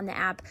redeem on the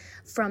app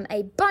from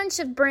a bunch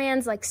of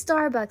brands like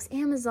Starbucks,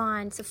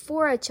 Amazon,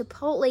 Sephora,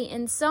 Chipotle,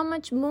 and so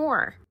much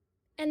more.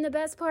 And the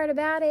best part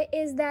about it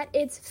is that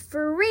it's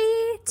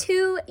free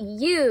to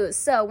use.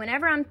 So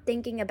whenever I'm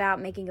thinking about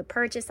making a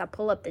purchase, I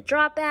pull up the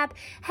Drop app,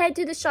 head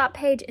to the shop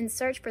page, and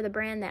search for the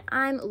brand that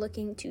I'm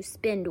looking to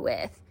spend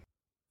with.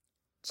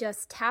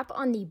 Just tap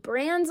on the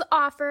brand's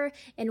offer,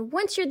 and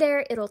once you're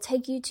there, it'll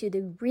take you to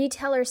the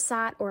retailer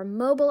site or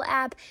mobile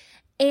app,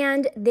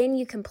 and then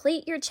you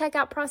complete your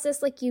checkout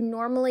process like you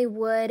normally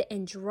would,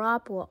 and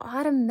Drop will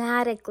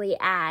automatically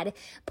add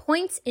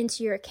points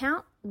into your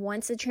account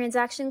once the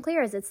transaction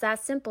clears. It's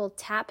that simple.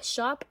 Tap,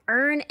 shop,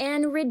 earn,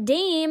 and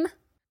redeem.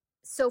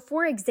 So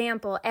for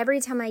example,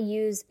 every time I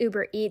use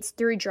Uber Eats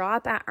through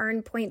Drop, I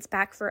earn points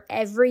back for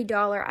every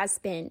dollar I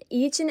spend,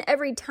 each and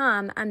every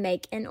time I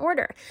make an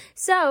order.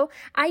 So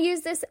I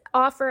use this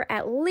offer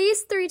at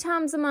least 3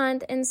 times a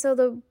month, and so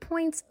the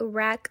points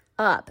rack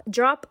up.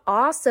 Drop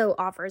also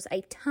offers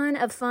a ton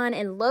of fun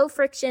and low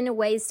friction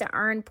ways to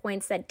earn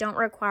points that don't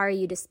require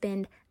you to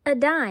spend a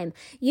dime.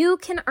 You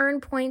can earn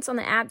points on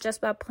the app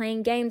just by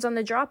playing games on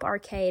the Drop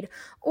arcade,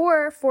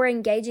 or for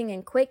engaging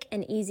in quick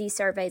and easy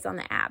surveys on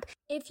the app.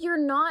 If you're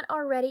not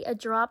already a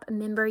Drop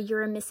member,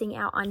 you're missing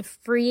out on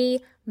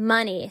free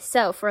money.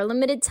 So for a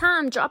limited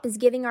time, Drop is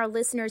giving our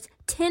listeners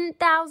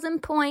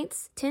 10,000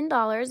 points,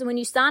 $10, when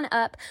you sign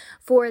up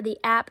for the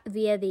app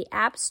via the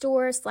App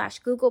Store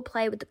 / Google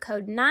Play with the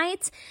code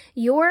NIGHT.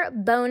 Your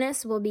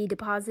bonus will be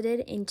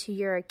deposited into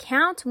your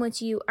account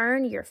once you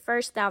earn your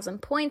first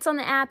 1,000 points on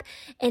the app,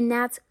 and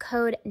that's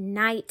code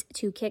NIGHT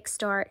to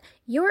kickstart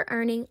your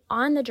earning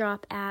on the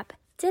Drop app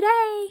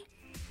today.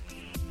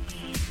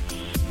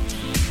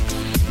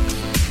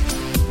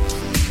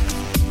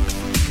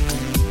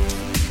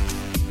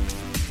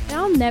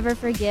 I'll never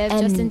forgive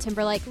Justin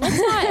Timberlake.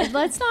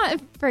 Let's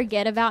not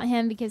forget about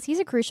him, because he's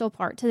a crucial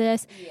part to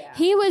this. Yeah.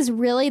 He was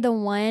really the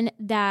one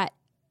that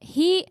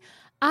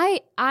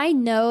I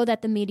know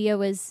that the media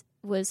was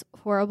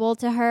horrible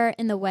to her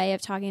in the way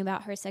of talking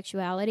about her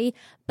sexuality,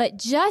 but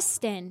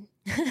Justin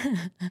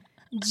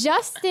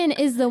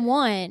is the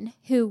one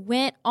who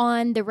went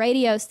on the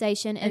radio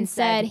station and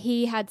said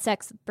he had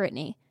sex with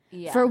Britney.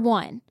 Yeah. For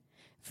one.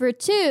 For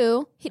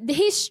two,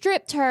 he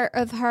stripped her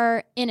of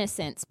her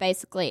innocence,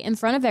 basically, in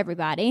front of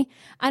everybody.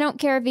 I don't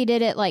care if he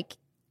did it, like,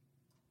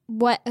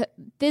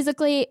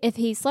 physically, if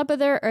he slept with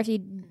her or if he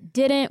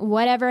didn't,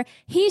 whatever.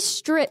 He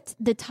stripped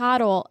the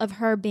title of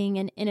her being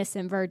an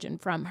innocent virgin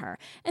from her.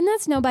 And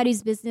that's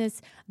nobody's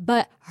business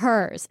but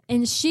hers.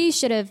 And she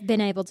should have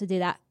been able to do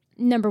that.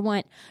 Number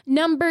one.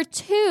 Number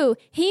two,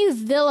 he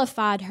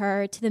vilified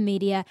her to the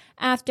media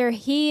after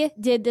he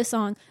did the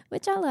song,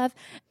 which I love,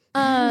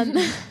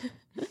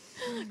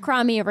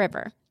 Cry Me a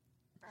River.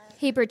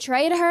 He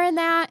portrayed her in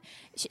that.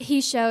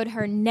 He showed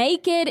her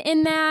naked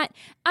in that.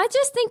 I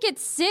just think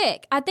it's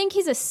sick. I think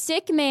he's a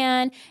sick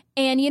man.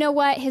 And you know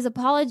what? His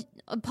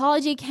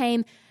apology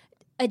came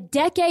a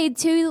decade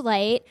too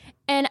late,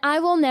 and I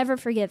will never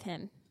forgive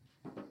him.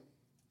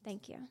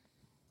 Thank you.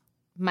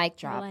 Mic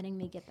drop. For letting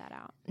me get that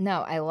out.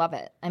 No, I love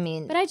it. I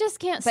mean, but I just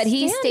can't. But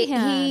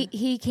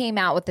he came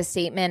out with a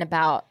statement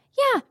about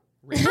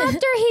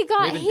after he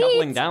got heat.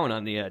 Doubling down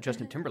on the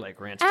Justin Timberlake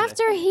rant.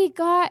 After he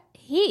got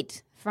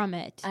heat from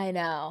it. I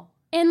know.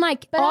 And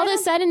like all of a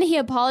sudden he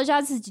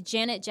apologizes to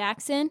Janet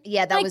Jackson.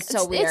 Yeah, that was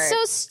so weird. It's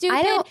so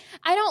stupid.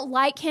 I don't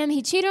like him.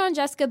 He cheated on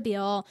Jessica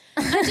Biel.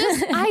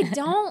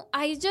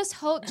 I just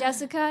hope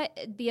Jessica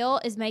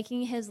Biel is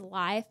making his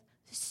life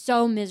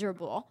so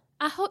miserable.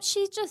 I hope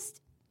she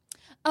just.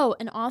 Oh,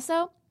 and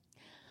also,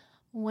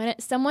 when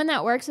someone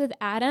that works with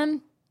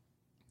Adam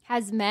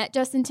has met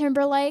Justin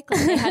Timberlake,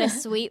 like they had a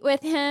suite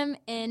with him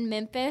in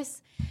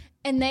Memphis,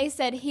 and they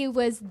said he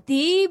was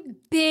the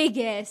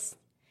biggest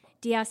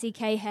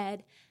DICK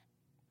head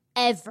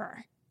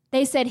ever.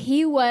 They said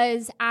he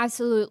was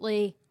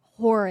absolutely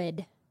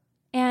horrid.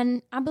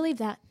 And I believe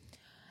that.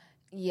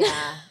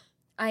 Yeah.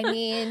 I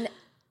mean,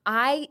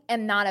 I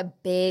am not a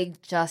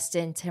big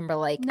Justin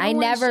Timberlake. I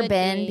never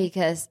been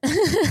because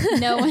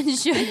no one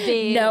should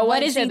be.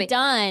 What has he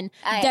done?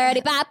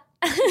 Dirty Pop.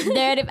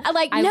 Dirty Pop.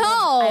 Like, I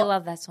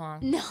love that song.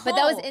 No. But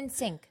that was in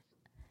sync.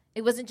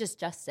 It wasn't just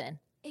Justin.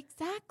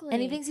 Exactly.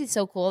 And he thinks he's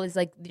so cool. He's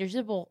like,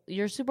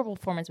 your Super Bowl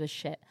performance was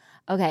shit.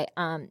 Okay.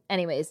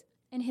 Anyways.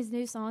 And his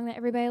new song that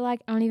everybody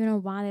liked, I don't even know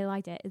why they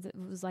liked it. It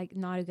was like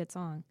not a good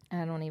song.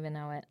 I don't even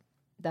know it.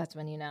 That's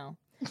when you know.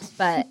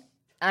 But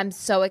I'm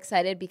so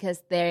excited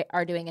because they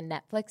are doing a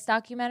Netflix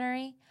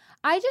documentary.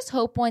 I just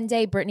hope one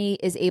day Britney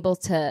is able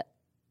to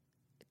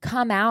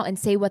come out and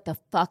say what the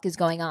fuck is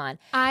going on.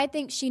 I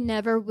think she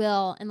never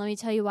will. And let me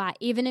tell you why.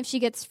 Even if she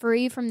gets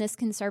free from this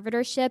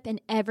conservatorship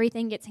and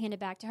everything gets handed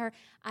back to her,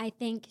 I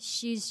think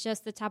she's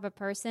just the type of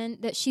person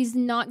that she's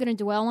not going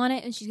to dwell on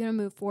it and she's going to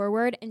move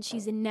forward. And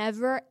she's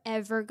never,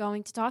 ever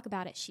going to talk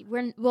about it.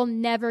 We'll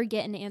never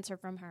get an answer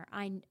from her.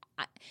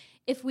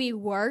 If we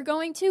were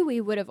going to,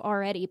 we would have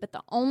already. But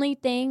the only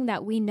thing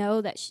that we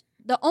know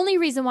the only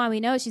reason why we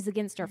know she's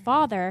against her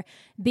father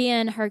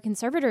being her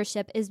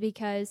conservatorship is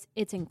because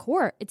it's in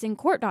court. It's in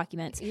court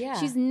documents. Yeah.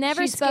 She's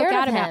never spoke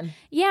out about him.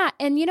 Yeah,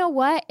 and you know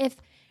what?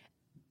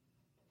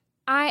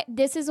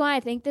 This is why I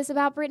think this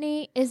about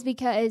Britney is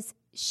because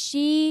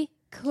she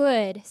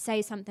could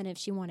say something if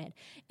she wanted.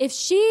 If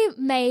she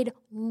made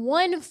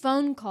one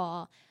phone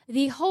call,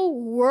 the whole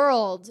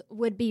world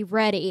would be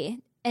ready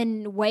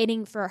and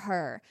waiting for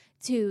her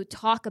to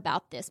talk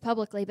about this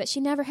publicly, but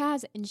she never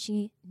has, and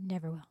she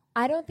never will.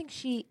 I don't think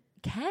she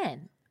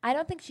can. I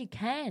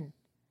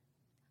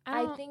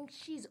think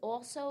she's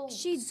also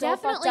she so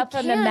definitely fucked up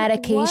from the can.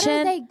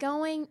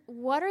 medication.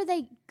 What are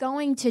they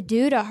going to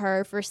do to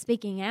her for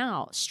speaking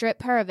out?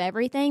 Strip her of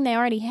everything they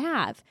already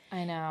have.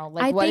 I know.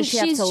 I what think does she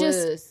have she's to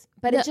just lose?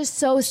 But it's just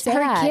so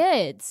sad. Her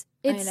kids.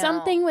 It's know.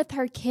 something with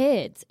her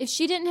kids. If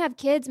she didn't have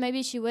kids,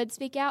 maybe she would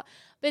speak out.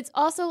 But it's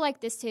also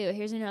like this too.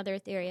 Here's another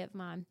theory of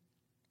mine.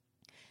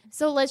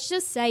 So let's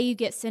just say you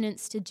get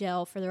sentenced to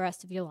jail for the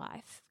rest of your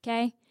life,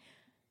 okay?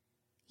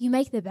 You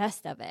make the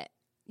best of it.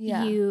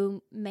 Yeah.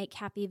 You make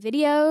happy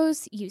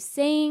videos, you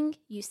sing,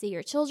 you see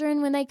your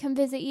children when they come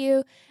visit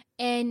you,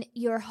 and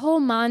your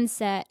whole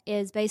mindset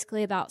is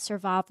basically about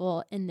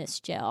survival in this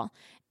jail.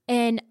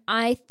 And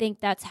I think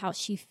that's how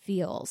she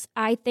feels.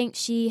 I think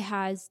she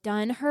has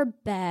done her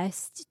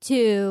best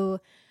to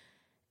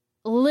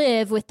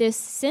live with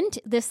this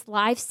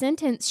life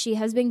sentence she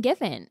has been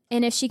given.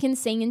 And if she can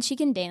sing and she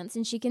can dance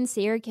and she can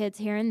see her kids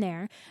here and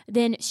there,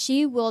 then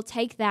she will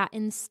take that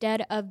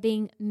instead of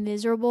being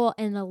miserable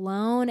and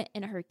alone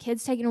and her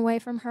kids taken away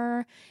from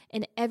her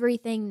and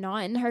everything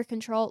not in her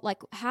control.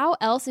 Like, how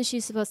else is she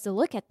supposed to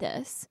look at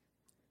this?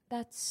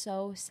 That's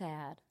so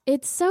sad.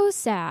 It's so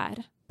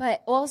sad.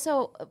 But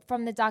also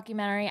from the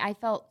documentary,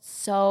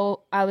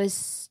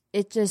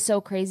 it's just so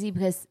crazy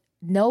because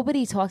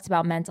nobody talked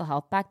about mental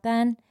health back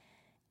then.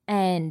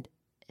 And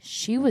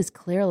she was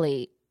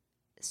clearly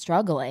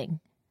struggling.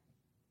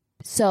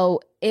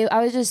 So it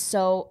was just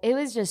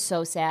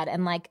so sad.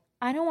 And like,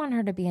 I don't want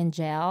her to be in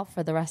jail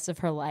for the rest of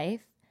her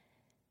life.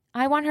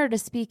 I want her to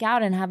speak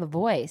out and have a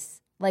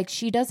voice. Like,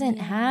 she doesn't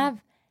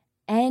have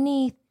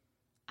any.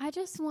 I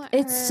just want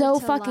It's her so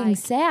to fucking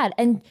sad.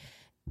 And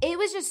it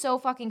was just so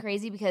fucking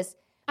crazy because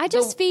I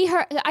just see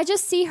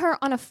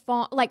her on a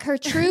farm. Like, her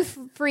true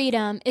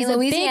freedom is a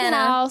big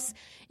house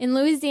in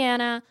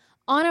Louisiana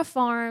on a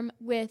farm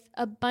with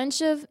a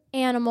bunch of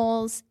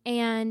animals,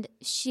 and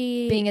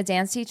she being a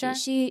dance teacher.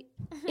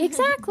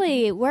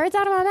 Exactly, words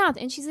out of my mouth.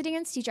 And she's a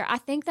dance teacher. I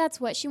think that's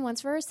what she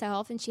wants for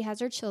herself, and she has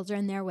her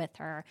children there with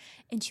her,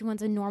 and she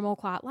wants a normal,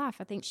 quiet life.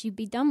 I think she'd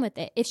be done with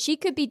it. If she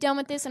could be done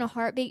with this in a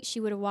heartbeat, she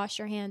would have washed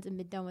her hands and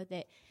been done with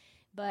it.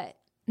 But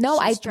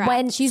no,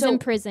 she's in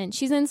prison.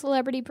 She's in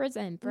celebrity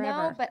prison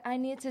forever. No, but I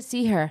need to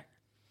see her.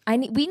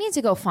 We need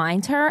to go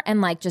find her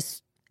and like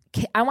just.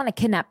 I want to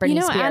kidnap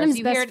Britney Spears.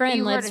 Adam's best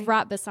friend lives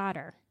right beside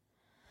her.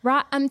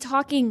 Right, I'm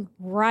talking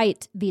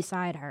right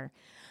beside her.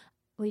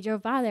 We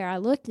drove by there. I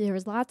looked. There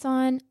was lights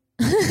on.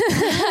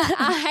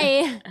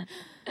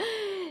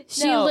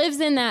 She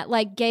lives in that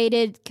like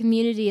gated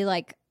community,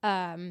 like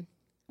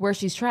where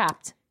she's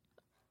trapped.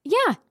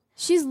 Yeah,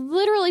 she's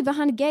literally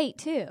behind a gate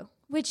too,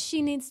 which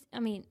she needs. I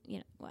mean,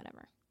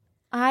 whatever.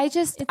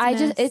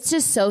 It's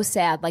just so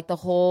sad. Like the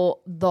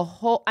whole.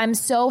 I'm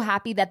so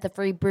happy that the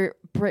Free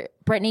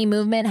Britney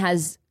movement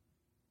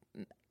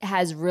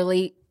has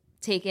really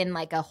taken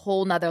like a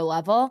whole nother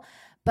level.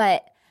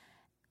 But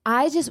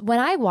when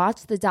I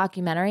watched the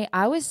documentary,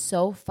 I was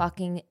so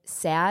fucking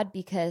sad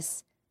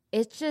because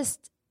it's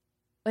just.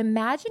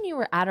 Imagine you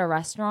were at a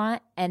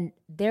restaurant and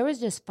there was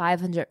just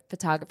 500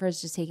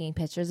 photographers just taking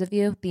pictures of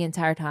you the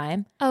entire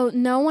time. Oh,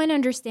 no one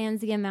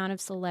understands the amount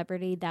of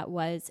celebrity that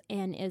was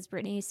and is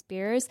Britney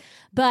Spears.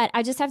 But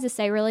I just have to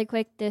say really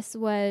quick, this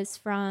was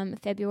from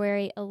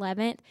February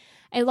 11th.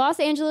 A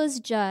Los Angeles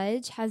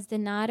judge has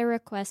denied a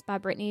request by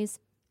Britney's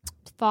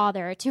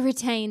father to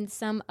retain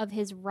some of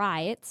his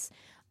rights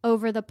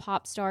over the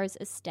pop star's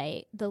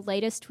estate. The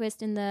latest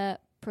twist in the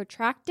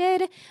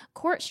protracted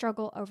court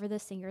struggle over the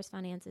singer's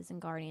finances and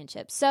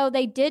guardianship. So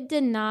they did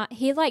deny.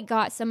 He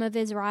got some of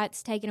his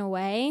rights taken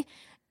away,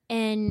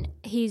 and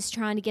he's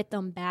trying to get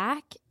them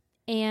back,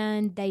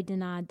 and they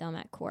denied them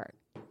at court.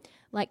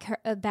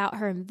 About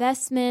her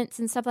investments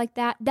and stuff like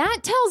that. That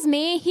tells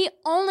me he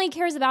only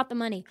cares about the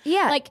money.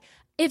 Yeah.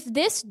 If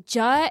this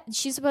judge,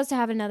 she's supposed to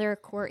have another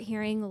court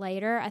hearing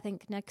later, I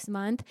think next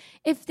month.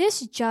 If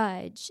this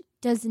judge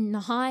does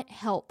not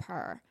help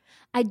her,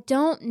 I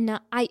don't know.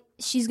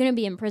 She's going to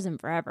be in prison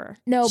forever.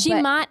 No, she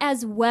might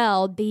as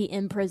well be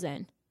in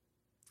prison.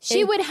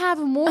 She would have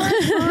more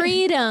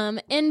freedom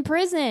in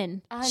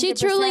prison. 100%. She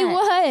truly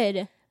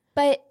would.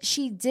 But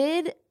she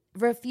did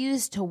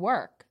refused to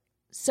work.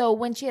 So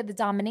when she had the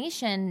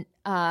domination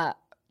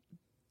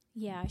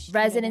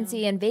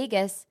residency in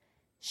Vegas,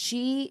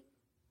 she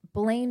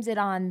blames it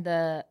on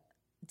the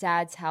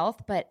dad's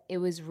health, but it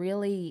was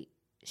really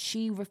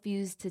she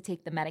refused to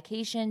take the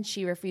medication.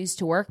 She refused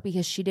to work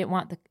because she didn't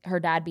want her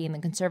dad being the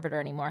conservator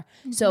anymore.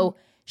 Mm-hmm. So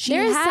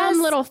there's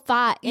some little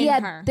fight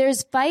in her.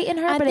 There's fight in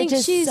her, I but think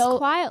it's just she's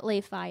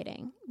quietly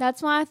fighting.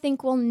 That's why I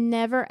think we'll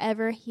never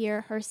ever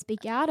hear her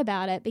speak out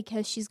about it,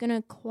 because she's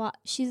gonna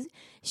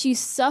she's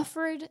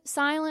suffered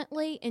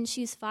silently and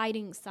she's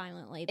fighting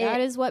silently.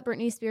 That is what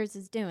Britney Spears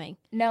is doing.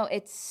 No,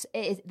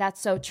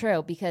 that's so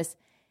true, because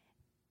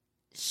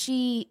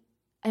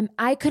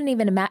I couldn't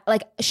even imagine.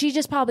 Like, she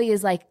just probably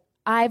is like,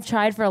 I've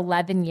tried for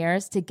 11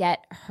 years to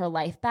get her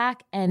life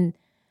back, and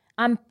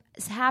I'm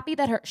happy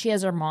that she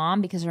has her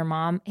mom, because her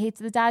mom hates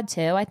the dad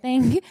too, I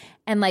think.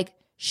 And like,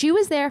 she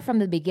was there from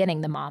the beginning,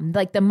 the mom.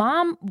 Like, the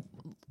mom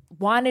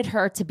wanted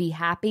her to be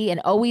happy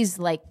and always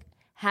like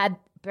had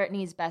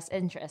Britney's best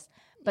interest.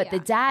 But the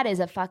dad is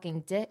a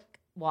fucking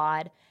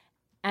dickwad.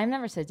 I've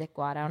never said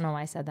dickwad. I don't know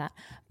why I said that.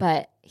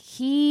 But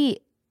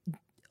he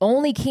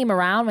only came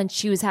around when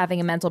she was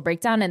having a mental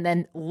breakdown, and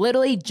then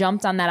literally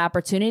jumped on that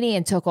opportunity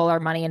and took all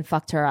her money and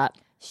fucked her up.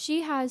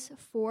 She has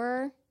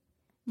 4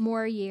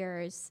 more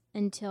years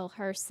until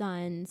her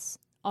sons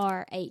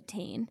are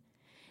 18.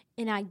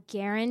 And I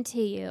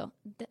guarantee you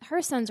that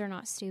her sons are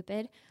not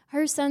stupid.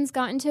 Her sons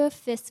got into a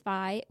fist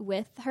fight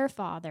with her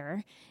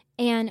father,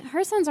 and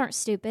her sons aren't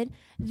stupid.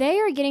 They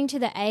are getting to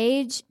the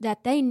age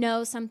that they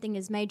know something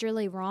is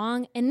majorly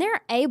wrong, and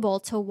they're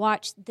able to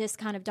watch this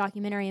kind of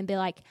documentary and be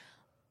like,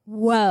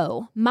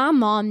 whoa, my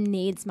mom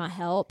needs my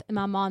help and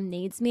my mom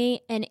needs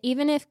me. And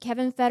even if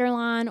Kevin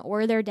Federline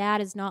or their dad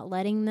is not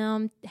letting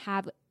them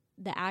have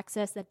the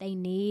access that they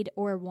need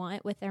or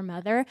want with their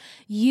mother,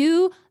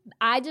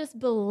 I just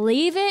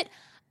believe it.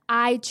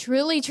 I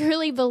truly,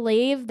 truly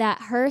believe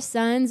that her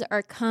sons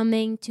are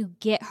coming to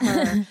get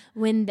her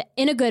in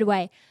a good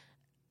way,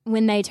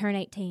 when they turn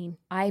 18.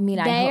 I mean,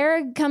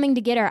 they're coming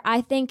to get her.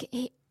 I think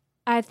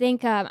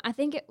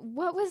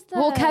what was the...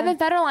 Well, Kevin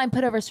Federline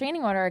put a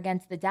restraining order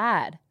against the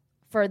dad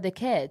for the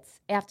kids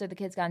after the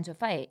kids got into a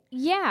fight.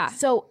 Yeah.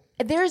 So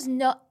there's in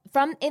the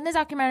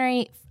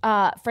documentary,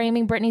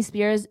 Framing Britney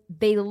Spears,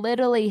 they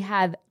literally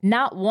have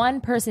not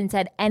one person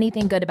said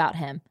anything good about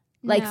him.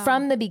 Like,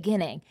 from the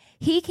beginning.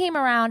 He came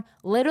around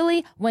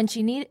literally when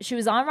she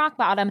was on rock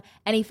bottom,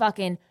 and he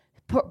fucking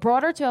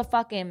brought her to a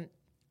fucking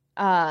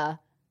I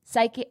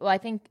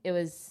think it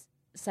was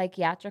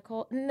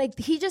psychiatrical. And like,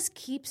 he just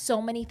keeps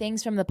so many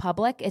things from the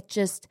public. It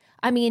just,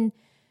 I mean,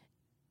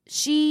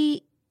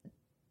 she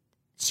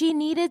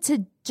needed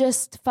to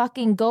just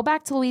fucking go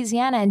back to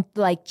Louisiana and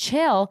like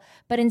chill,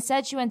 but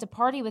instead she went to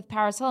party with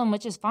Paris Hilton,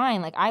 which is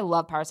fine. Like, I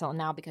love Paris Hilton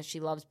now because she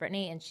loves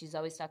Britney and she's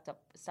always stuck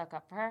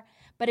up for her.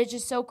 But it's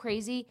just so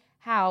crazy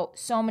how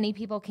so many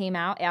people came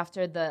out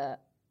after the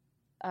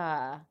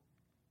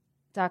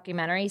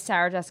documentary.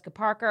 Sarah Jessica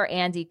Parker,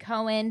 Andy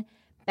Cohen,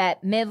 Bette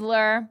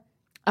Midler,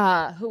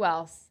 who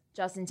else?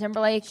 Justin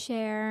Timberlake.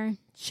 Cher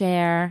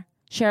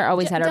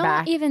always had her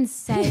back. Don't even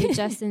say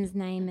Justin's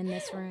name in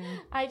this room.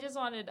 I just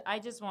wanted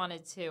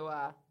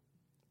to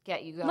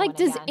get you going. Like,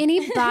 does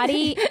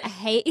anybody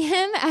hate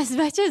him as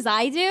much as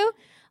I do?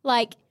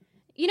 Like,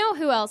 you know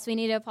who else we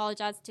need to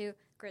apologize to?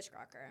 Chris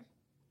Crocker.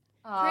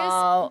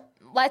 Oh,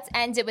 let's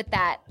end it with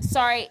that.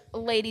 Sorry,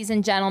 ladies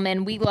and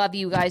gentlemen. We love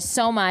you guys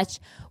so much.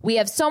 We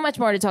have so much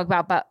more to talk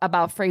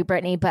about Free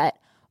Britney, but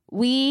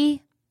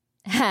we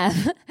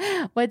have,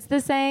 what's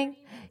the saying?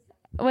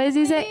 What does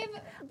he say?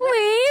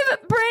 Leave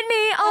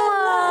Britney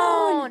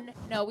alone.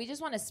 No, we just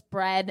want to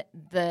spread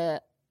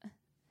the...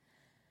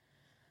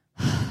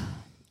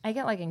 I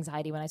get like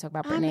anxiety when I talk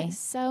about Britney. I'm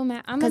so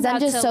mad. I'm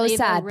just so leave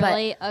sad. A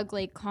really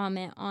ugly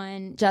comment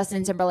on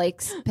Justin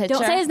Timberlake's picture.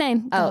 Don't say his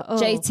name. Oh.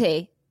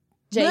 JT.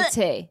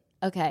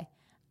 Okay.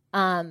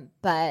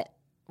 But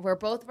we're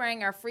both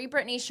wearing our Free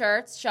Britney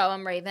shirts. Show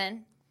them,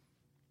 Raven.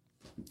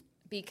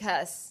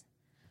 Because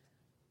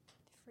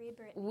Free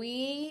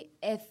Britney.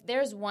 If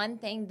there's one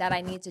thing that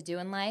I need to do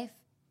in life,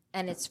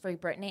 and it's Free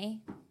Britney,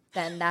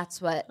 then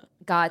that's what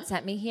God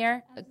sent me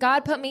here.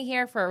 God put me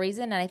here for a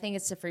reason, and I think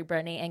it's to free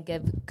Britney and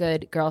give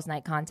good girls'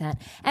 night content.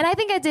 And I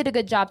think I did a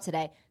good job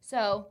today.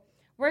 So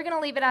we're going to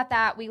leave it at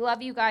that. We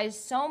love you guys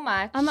so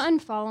much. I'm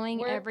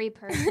unfollowing every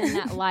person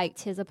that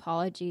liked his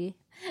apology.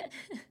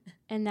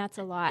 And that's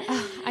a lot.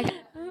 Don't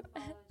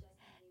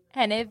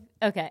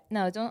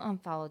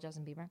unfollow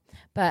Justin Bieber.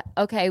 But,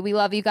 okay, we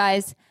love you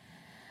guys.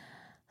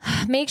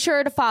 Make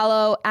sure to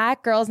follow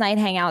at Girls Night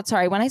Hangout.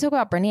 Sorry, when I talk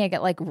about Britney, I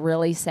get like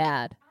really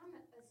sad.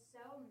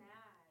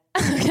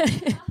 I'm so mad.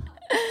 Okay.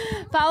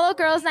 Follow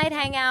Girls Night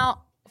Hangout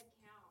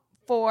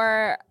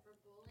for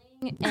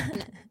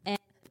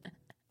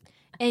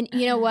and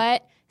you know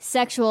what?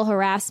 Sexual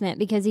harassment,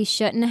 because he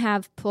shouldn't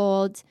have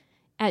pulled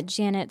at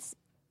Janet's.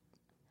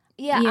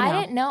 Yeah,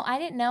 I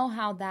didn't know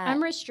how that.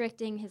 I'm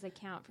restricting his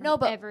account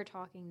from ever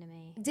talking to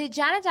me. Did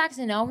Janet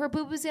Jackson know her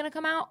boob was going to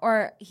come out,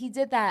 or he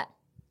did that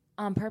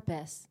on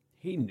purpose?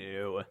 He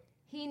knew.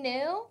 He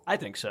knew? I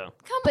think so.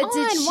 Come But on.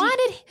 did she- Why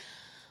did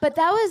But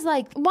that was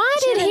like... why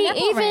she did had a he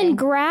nipple even ring.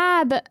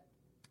 grab?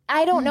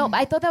 I don't know.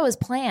 I thought that was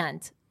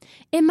planned.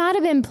 It might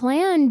have been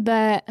planned,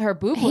 but Her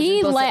boob was he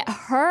supposed let to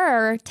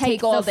her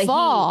take all the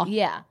fall. heat.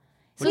 Yeah.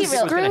 What do you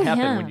think was Screw going to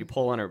happen him. when you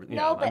pull on her? You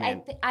No, know, but I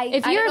mean,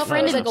 If I you're don't a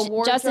friend know if of it was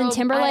like a Justin wardrobe. I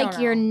Timberlake,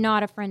 don't you're know.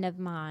 not a friend of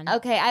mine.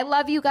 Okay, I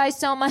love you guys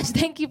so much.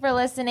 Thank you for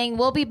listening.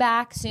 We'll be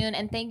back soon,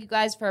 and thank you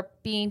guys for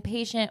being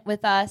patient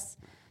with us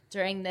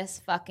during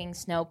this fucking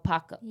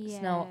Yes.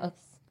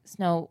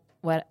 snow.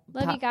 What?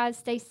 Love you guys.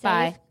 Stay safe.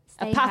 Bye.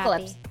 Stay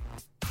Apocalypse. happy.